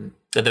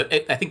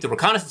 I think the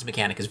reconnaissance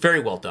mechanic is very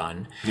well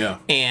done. Yeah.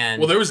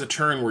 And there was a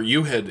turn where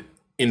you had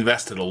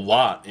invested a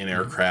lot in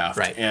aircraft.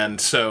 Right.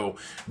 And so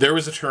there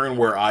was a turn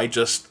where I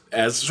just,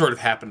 as sort of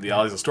happened to the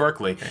Allies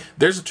historically,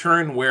 there's a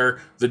turn where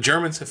the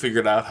Germans have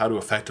figured out how to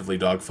effectively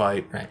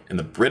dogfight, and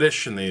the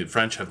British and the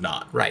French have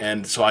not. Right.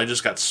 And so I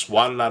just got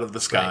swatted out of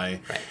the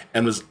sky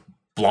and was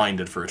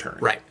blinded for a turn.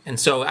 Right. And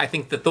so I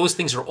think that those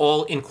things are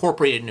all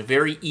incorporated in a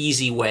very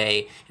easy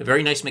way, a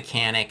very nice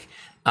mechanic.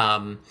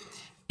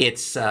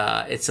 It's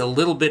a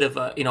little bit of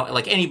a,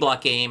 like any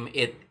block game,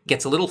 it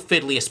gets a little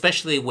fiddly,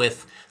 especially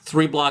with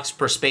 3 blocks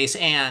per space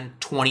and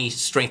 20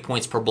 strength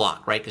points per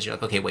block, right? Because you're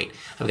like, okay, wait,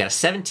 I've got a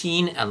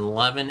 17, an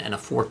 11, and a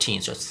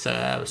 14. So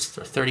it's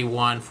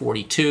 31,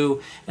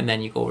 42, and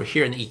then you go over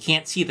here, and you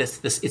can't see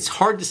this. It's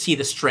hard to see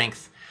the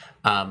strength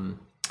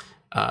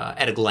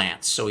at a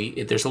glance. So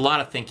there's a lot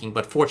of thinking,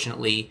 but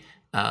fortunately,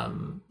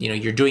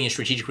 you're doing a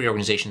strategic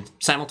reorganization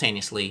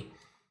simultaneously.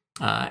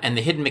 And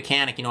the hidden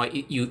mechanic,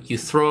 you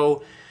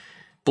throw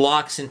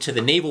blocks into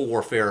the naval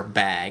warfare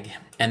bag,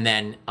 and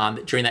then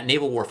during that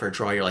naval warfare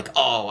draw, you're like,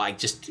 oh,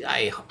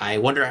 I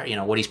wonder,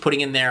 what he's putting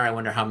in there. I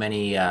wonder how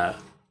many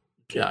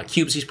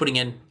cubes he's putting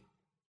in,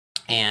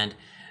 and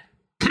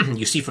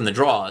you see from the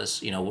draws,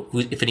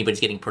 if anybody's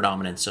getting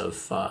predominance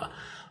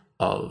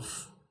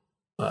of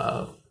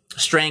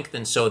strength,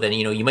 and so then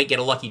you might get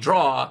a lucky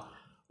draw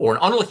or an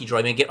unlucky draw.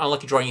 You may get an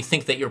unlucky draw, and you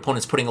think that your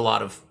opponent's putting a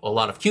lot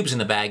of cubes in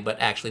the bag, but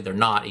actually they're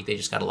not. They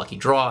just got a lucky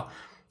draw.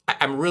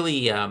 I'm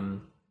really.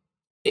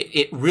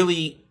 It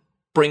really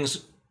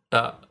brings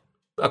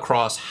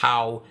across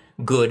how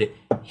good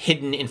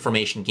hidden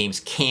information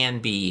games can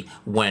be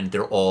when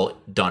they're all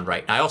done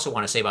right. And I also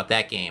want to say about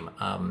that game,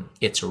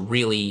 it's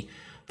really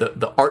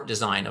the art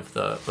design of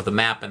the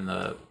map and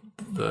the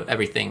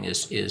everything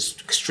is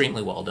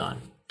extremely well done.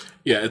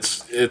 Yeah,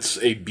 it's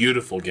a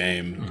beautiful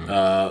game.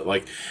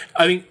 I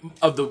think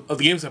of the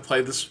games I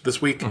played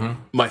this week,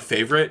 my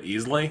favorite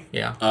easily.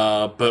 Yeah.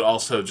 But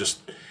also just.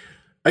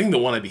 I think the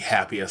one I'd be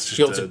happiest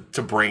just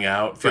to bring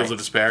out, Fields of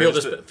Despair.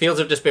 Fields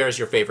of Despair is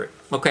your favorite.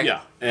 Okay. Yeah,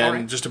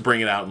 and just to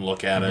bring it out and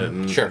look at it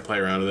and play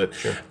around with it.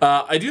 Sure.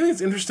 I do think it's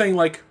interesting,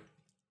 like,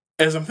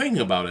 as I'm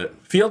thinking about it,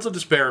 Fields of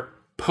Despair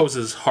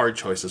poses hard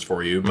choices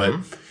for you, but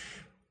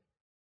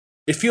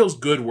it feels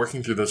good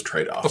working through those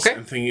trade-offs. Okay.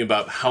 I'm thinking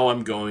about how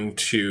I'm going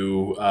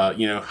to,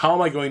 how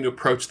am I going to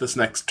approach this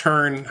next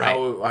turn? Right.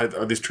 How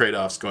are these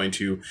trade-offs going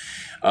to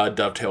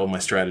dovetail with my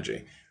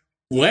strategy?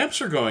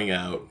 Lamps Are Going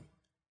Out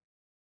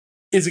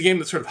is a game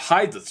that sort of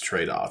hides its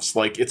trade-offs.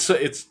 Like it's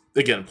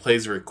again,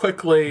 plays very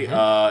quickly.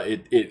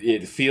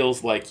 It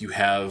feels like you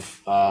have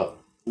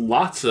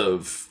lots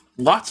of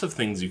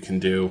things you can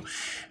do,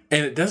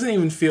 and it doesn't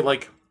even feel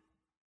like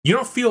you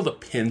don't feel the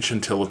pinch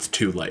until it's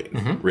too late.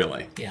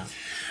 Really, yeah.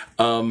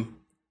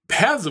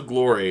 Paths of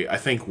Glory, I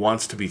think,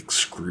 wants to be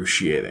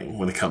excruciating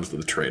when it comes to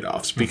the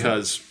trade-offs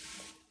because.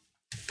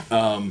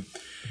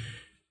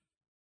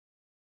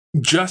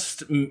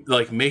 Just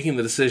like making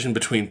the decision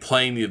between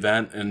playing the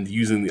event and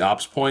using the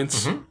ops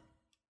points,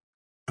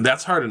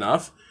 that's hard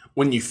enough.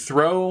 When you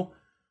throw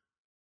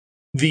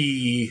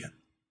the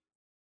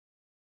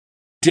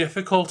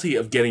difficulty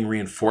of getting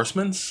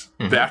reinforcements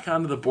back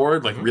onto the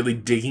board, like really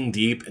digging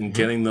deep and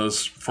getting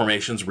those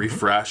formations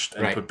refreshed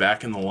and put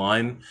back in the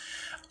line,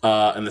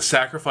 and the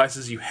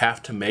sacrifices you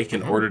have to make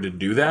in order to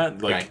do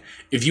that. Like,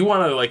 if you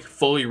want to like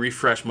fully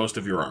refresh most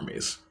of your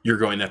armies, you're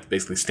going to have to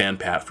basically stand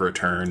pat for a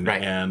turn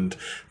and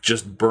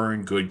just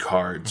burn good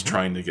cards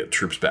trying to get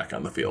troops back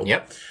on the field.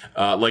 Yep.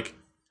 Like,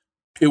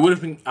 it would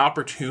have been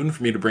opportune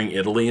for me to bring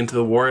Italy into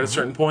the war at a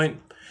certain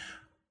point,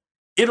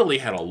 Italy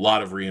had a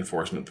lot of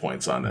reinforcement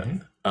points on it,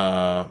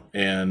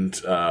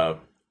 and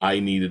I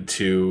needed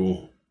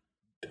to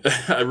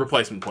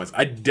replacement points.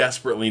 I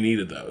desperately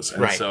needed those,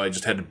 and so I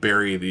just had to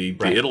bury the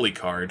Italy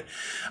card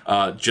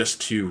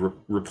just to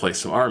replace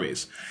some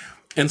armies.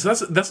 And so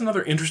that's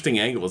another interesting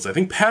angle. Is I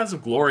think Paths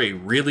of Glory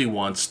really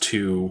wants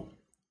to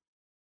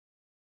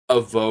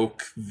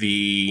evoke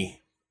the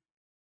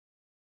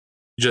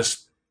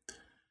just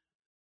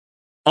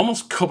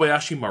almost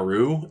Kobayashi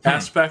Maru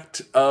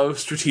aspect of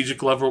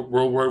strategic level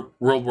World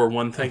War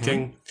I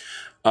thinking.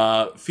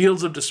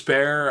 Fields of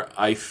Despair,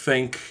 I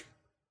think,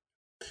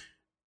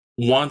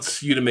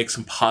 wants you to make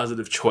some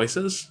positive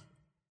choices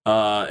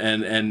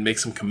and make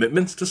some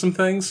commitments to some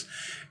things.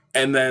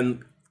 And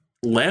then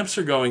Lamps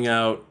Are Going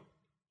Out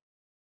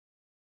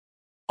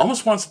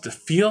almost wants it to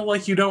feel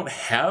like you don't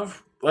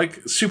have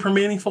like super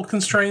meaningful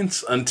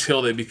constraints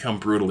until they become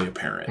brutally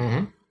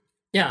apparent.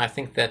 Yeah, I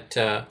think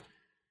that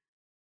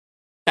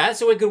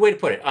that's a good way to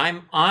put it.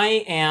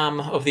 I am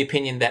of the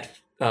opinion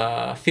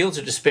that Fields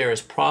of Despair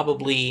is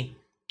probably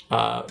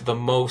the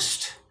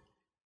most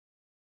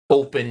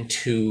open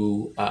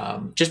to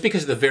just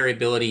because of the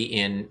variability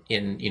in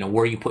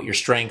where you put your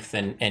strength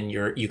and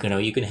you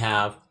can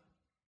have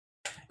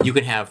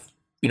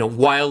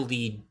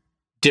wildly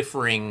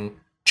differing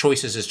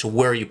choices as to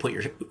where you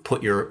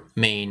put your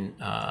main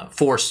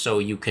force, so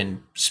you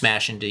can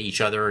smash into each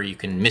other, or you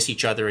can miss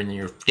each other, and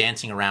you're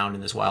dancing around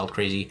in this wild,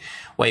 crazy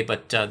way.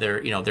 But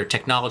their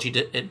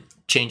technology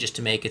changes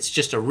to make it's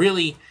just a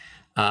really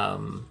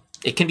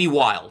it can be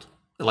wild,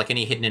 like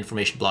any hidden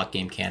information block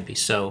game can be.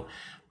 So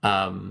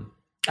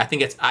I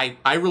think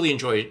I really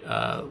enjoy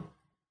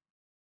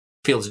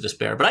Fields of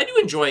Despair, but I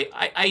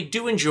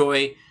do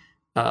enjoy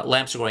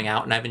Lamps Are Going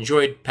Out, and I've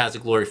enjoyed Paths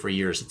of Glory for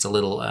years. It's a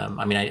little,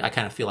 I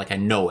kind of feel like I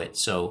know it,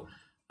 so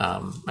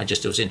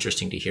it was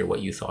interesting to hear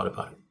what you thought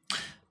about it.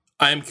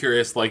 I am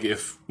curious, like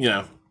if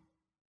I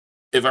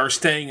were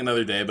staying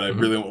another day, but I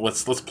really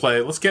let's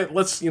play, let's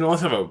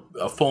have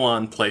a full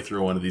on playthrough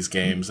of one of these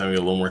games, maybe a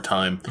little more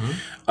time.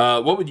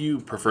 What would you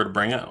prefer to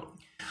bring out?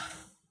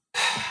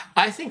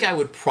 I think I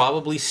would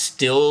probably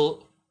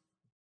still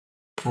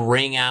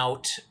bring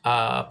out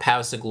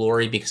Paths of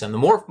Glory because I'm the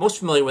most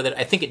familiar with it.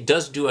 I think it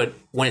does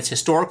when it's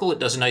historical, it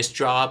does a nice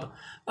job.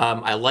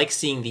 I like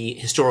seeing the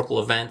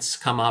historical events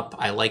come up.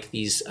 I like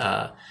these,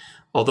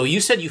 although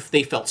you said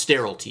they felt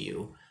sterile to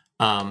you.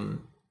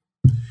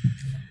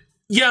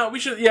 Yeah, we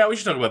should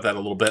talk about that a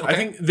little bit. Okay. I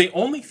think they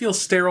only feel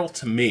sterile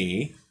to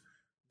me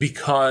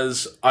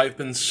because I've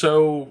been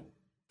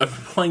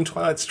playing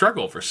Twilight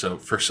Struggle for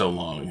so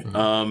long,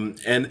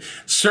 and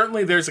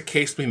certainly there's a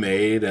case to be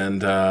made.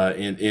 And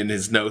in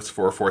his notes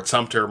for Fort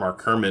Sumter,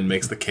 Mark Herman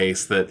makes the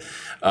case that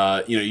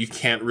you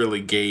can't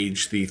really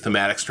gauge the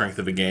thematic strength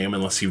of a game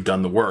unless you've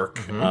done the work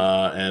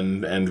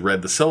and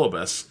read the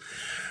syllabus.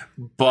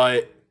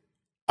 But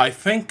I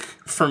think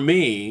for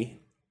me,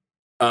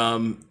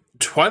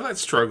 Twilight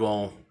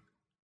Struggle,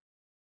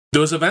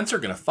 those events are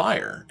going to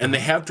fire, and they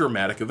have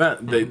dramatic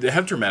they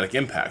have dramatic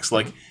impacts.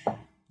 Like,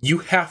 you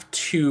have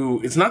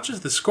to, it's not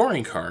just the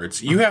scoring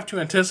cards, you have to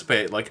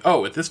anticipate, like,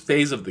 at this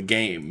phase of the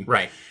game,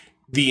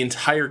 the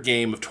entire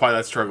game of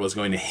Twilight Struggle is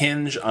going to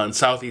hinge on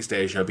Southeast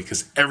Asia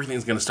because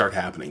everything's going to start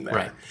happening there.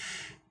 Right.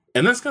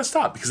 And that's going to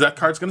stop because that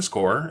card's going to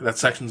score, that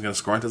section's going to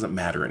score, it doesn't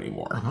matter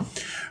anymore.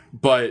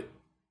 But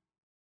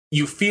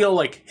you feel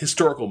like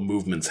historical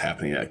movements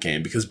happening in that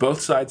game because both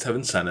sides have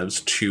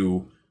incentives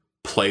to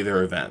play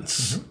their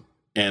events.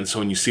 And so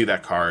when you see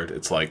that card,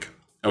 it's like,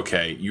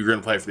 okay, you're going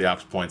to play for the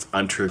opposite points.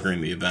 I'm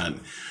triggering the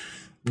event.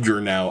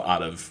 You're now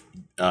out of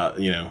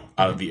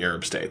the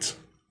Arab states.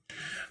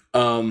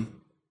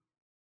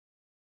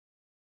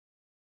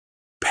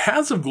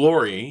 Paths of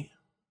Glory,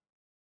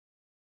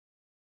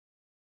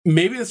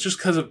 maybe it's just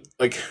because of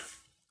like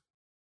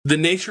the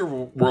nature of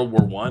World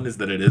War I is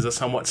that it is a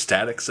somewhat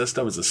static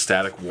system. It's a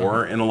static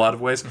war in a lot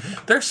of ways.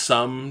 There's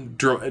some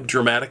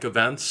dramatic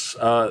events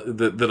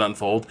that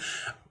unfold,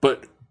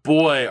 but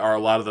boy, are a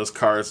lot of those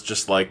cards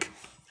just like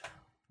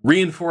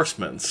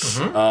reinforcements,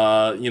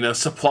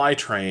 supply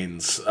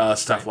trains,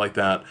 stuff like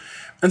that.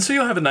 And so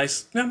you'll have a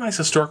nice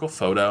historical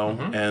photo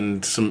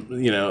and some,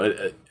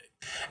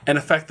 an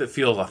effect that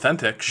feels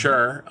authentic.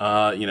 Sure.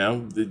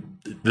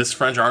 This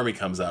French army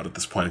comes out at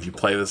this point if you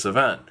play this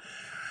event.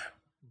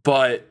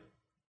 But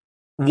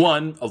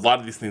one, a lot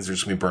of these things are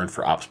just going to be burned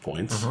for ops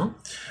points.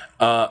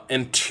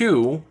 And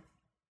two,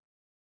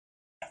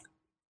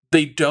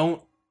 they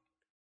don't,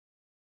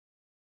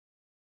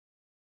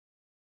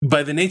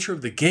 by the nature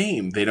of the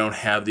game, they don't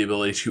have the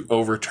ability to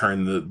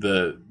overturn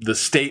the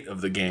state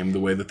of the game the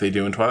way that they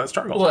do in Twilight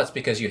Struggle. Well, that's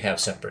because you have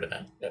separate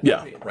events.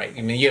 Yeah. Right.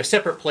 I mean, you have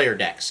separate player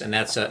decks, and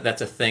that's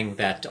a thing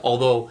that,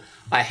 although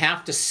I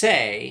have to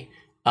say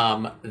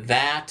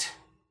that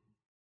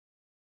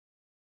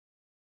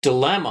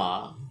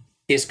dilemma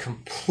is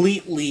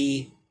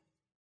completely,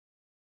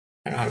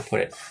 I don't know how to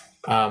put it.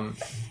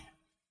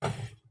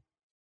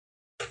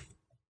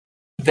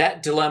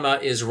 That dilemma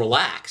is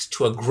relaxed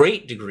to a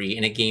great degree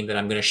in a game that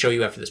I'm going to show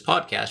you after this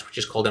podcast, which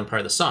is called Empire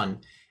of the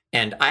Sun.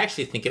 And I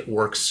actually think it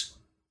works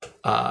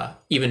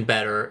even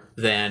better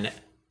than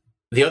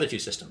the other two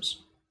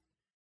systems,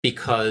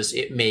 because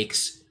it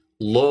makes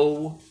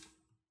low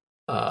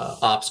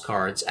ops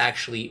cards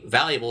actually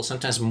valuable,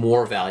 sometimes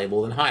more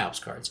valuable than high ops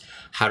cards.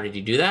 How did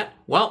he do that?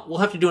 Well, we'll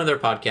have to do another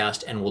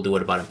podcast, and we'll do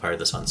it about Empire of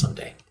the Sun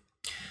someday.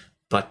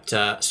 But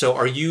so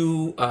are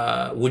you,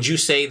 would you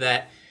say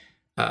that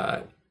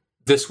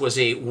this was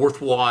a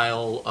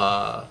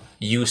worthwhile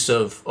use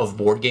of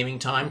board gaming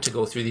time to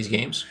go through these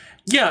games?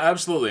 Yeah,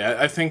 absolutely.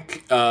 I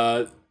think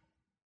the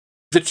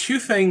two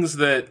things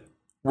that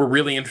were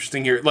really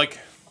interesting here, like,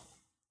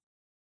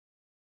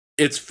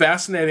 it's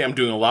fascinating. I'm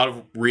doing a lot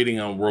of reading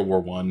on World War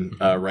One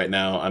right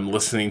now. I'm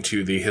listening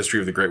to the History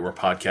of the Great War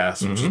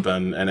podcast, which has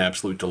been an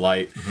absolute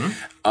delight.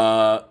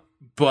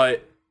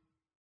 But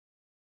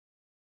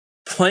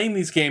playing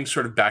these games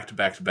sort of back to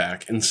back to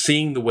back and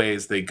seeing the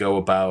ways they go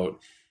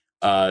about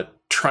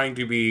trying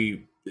to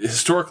be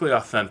historically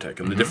authentic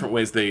and the different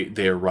ways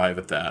they arrive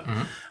at that.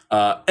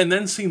 And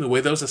then seeing the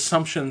way those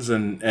assumptions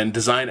and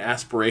design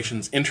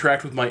aspirations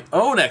interact with my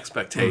own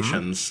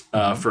expectations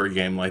for a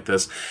game like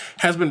this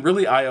has been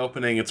really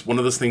eye-opening. It's one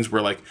of those things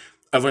where, like,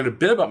 I've learned a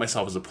bit about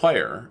myself as a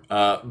player,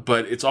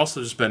 but it's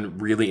also just been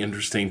really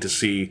interesting to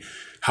see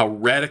how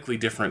radically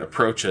different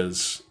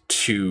approaches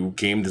to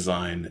game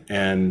design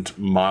and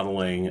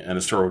modeling and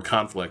historical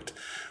conflict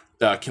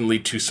can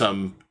lead to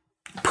some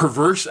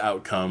perverse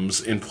outcomes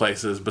in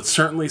places, but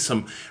certainly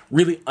some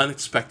really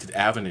unexpected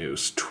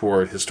avenues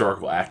toward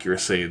historical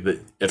accuracy that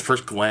at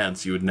first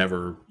glance you'd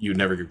never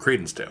give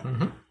credence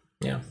to.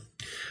 Yeah.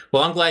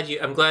 Well, I'm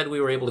glad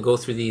we were able to go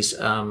through these.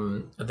 There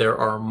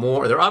are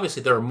more. There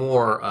are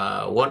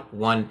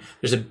more.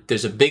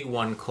 There's a big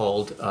one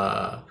called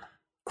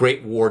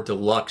Great War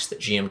Deluxe that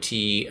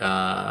GMT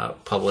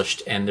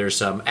published, and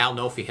there's Al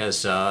Nofi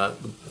has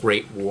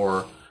Great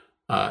War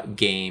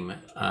game.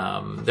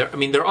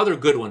 There are other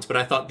good ones, but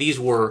I thought these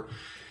were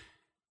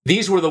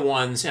the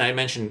ones. And I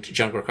mentioned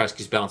John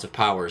Gorkowski's Balance of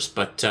Powers,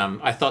 but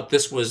I thought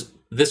this was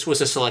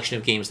a selection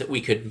of games that we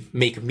could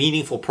make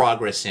meaningful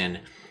progress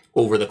in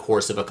over the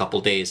course of a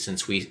couple days,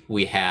 since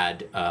we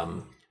had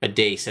a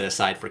day set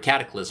aside for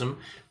Cataclysm,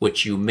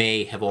 which you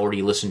may have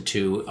already listened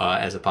to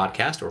as a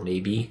podcast, or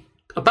maybe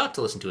about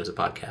to listen to as a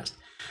podcast.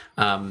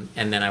 And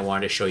then I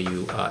wanted to show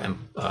you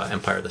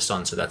Empire of the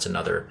Sun, so that's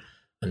another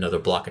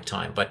block of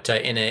time. But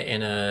in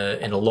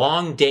a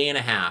long day and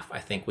a half, I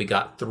think we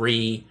got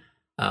three,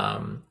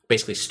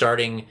 basically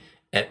starting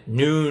at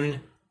noon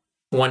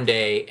one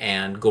day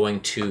and going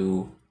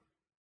to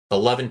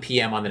 11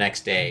 p.m. on the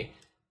next day.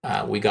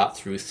 We got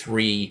through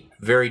three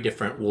very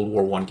different World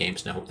War I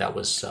games, and I hope that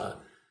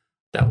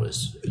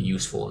was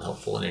useful and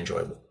helpful and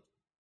enjoyable.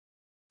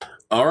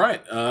 All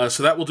right,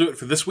 so that will do it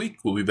for this week.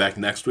 We'll be back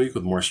next week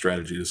with more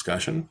strategy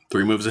discussion.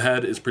 Three Moves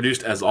Ahead is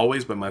produced, as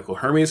always, by Michael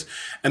Hermes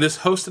and is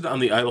hosted on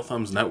the Idle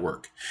Thumbs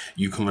Network.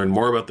 You can learn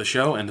more about the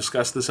show and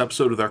discuss this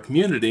episode with our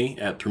community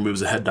at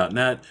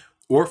threemovesahead.net,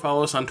 or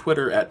follow us on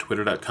Twitter at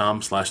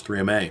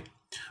twitter.com/3MA.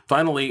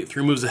 Finally,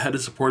 Three Moves Ahead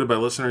is supported by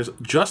listeners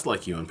just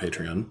like you on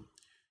Patreon.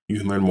 You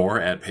can learn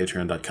more at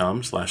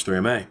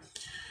patreon.com/3MA.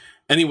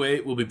 Anyway,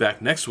 we'll be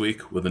back next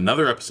week with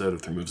another episode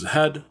of Three Moves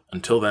Ahead.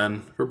 Until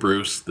then, for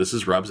Bruce, this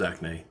is Rob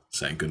Zachney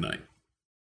saying goodnight.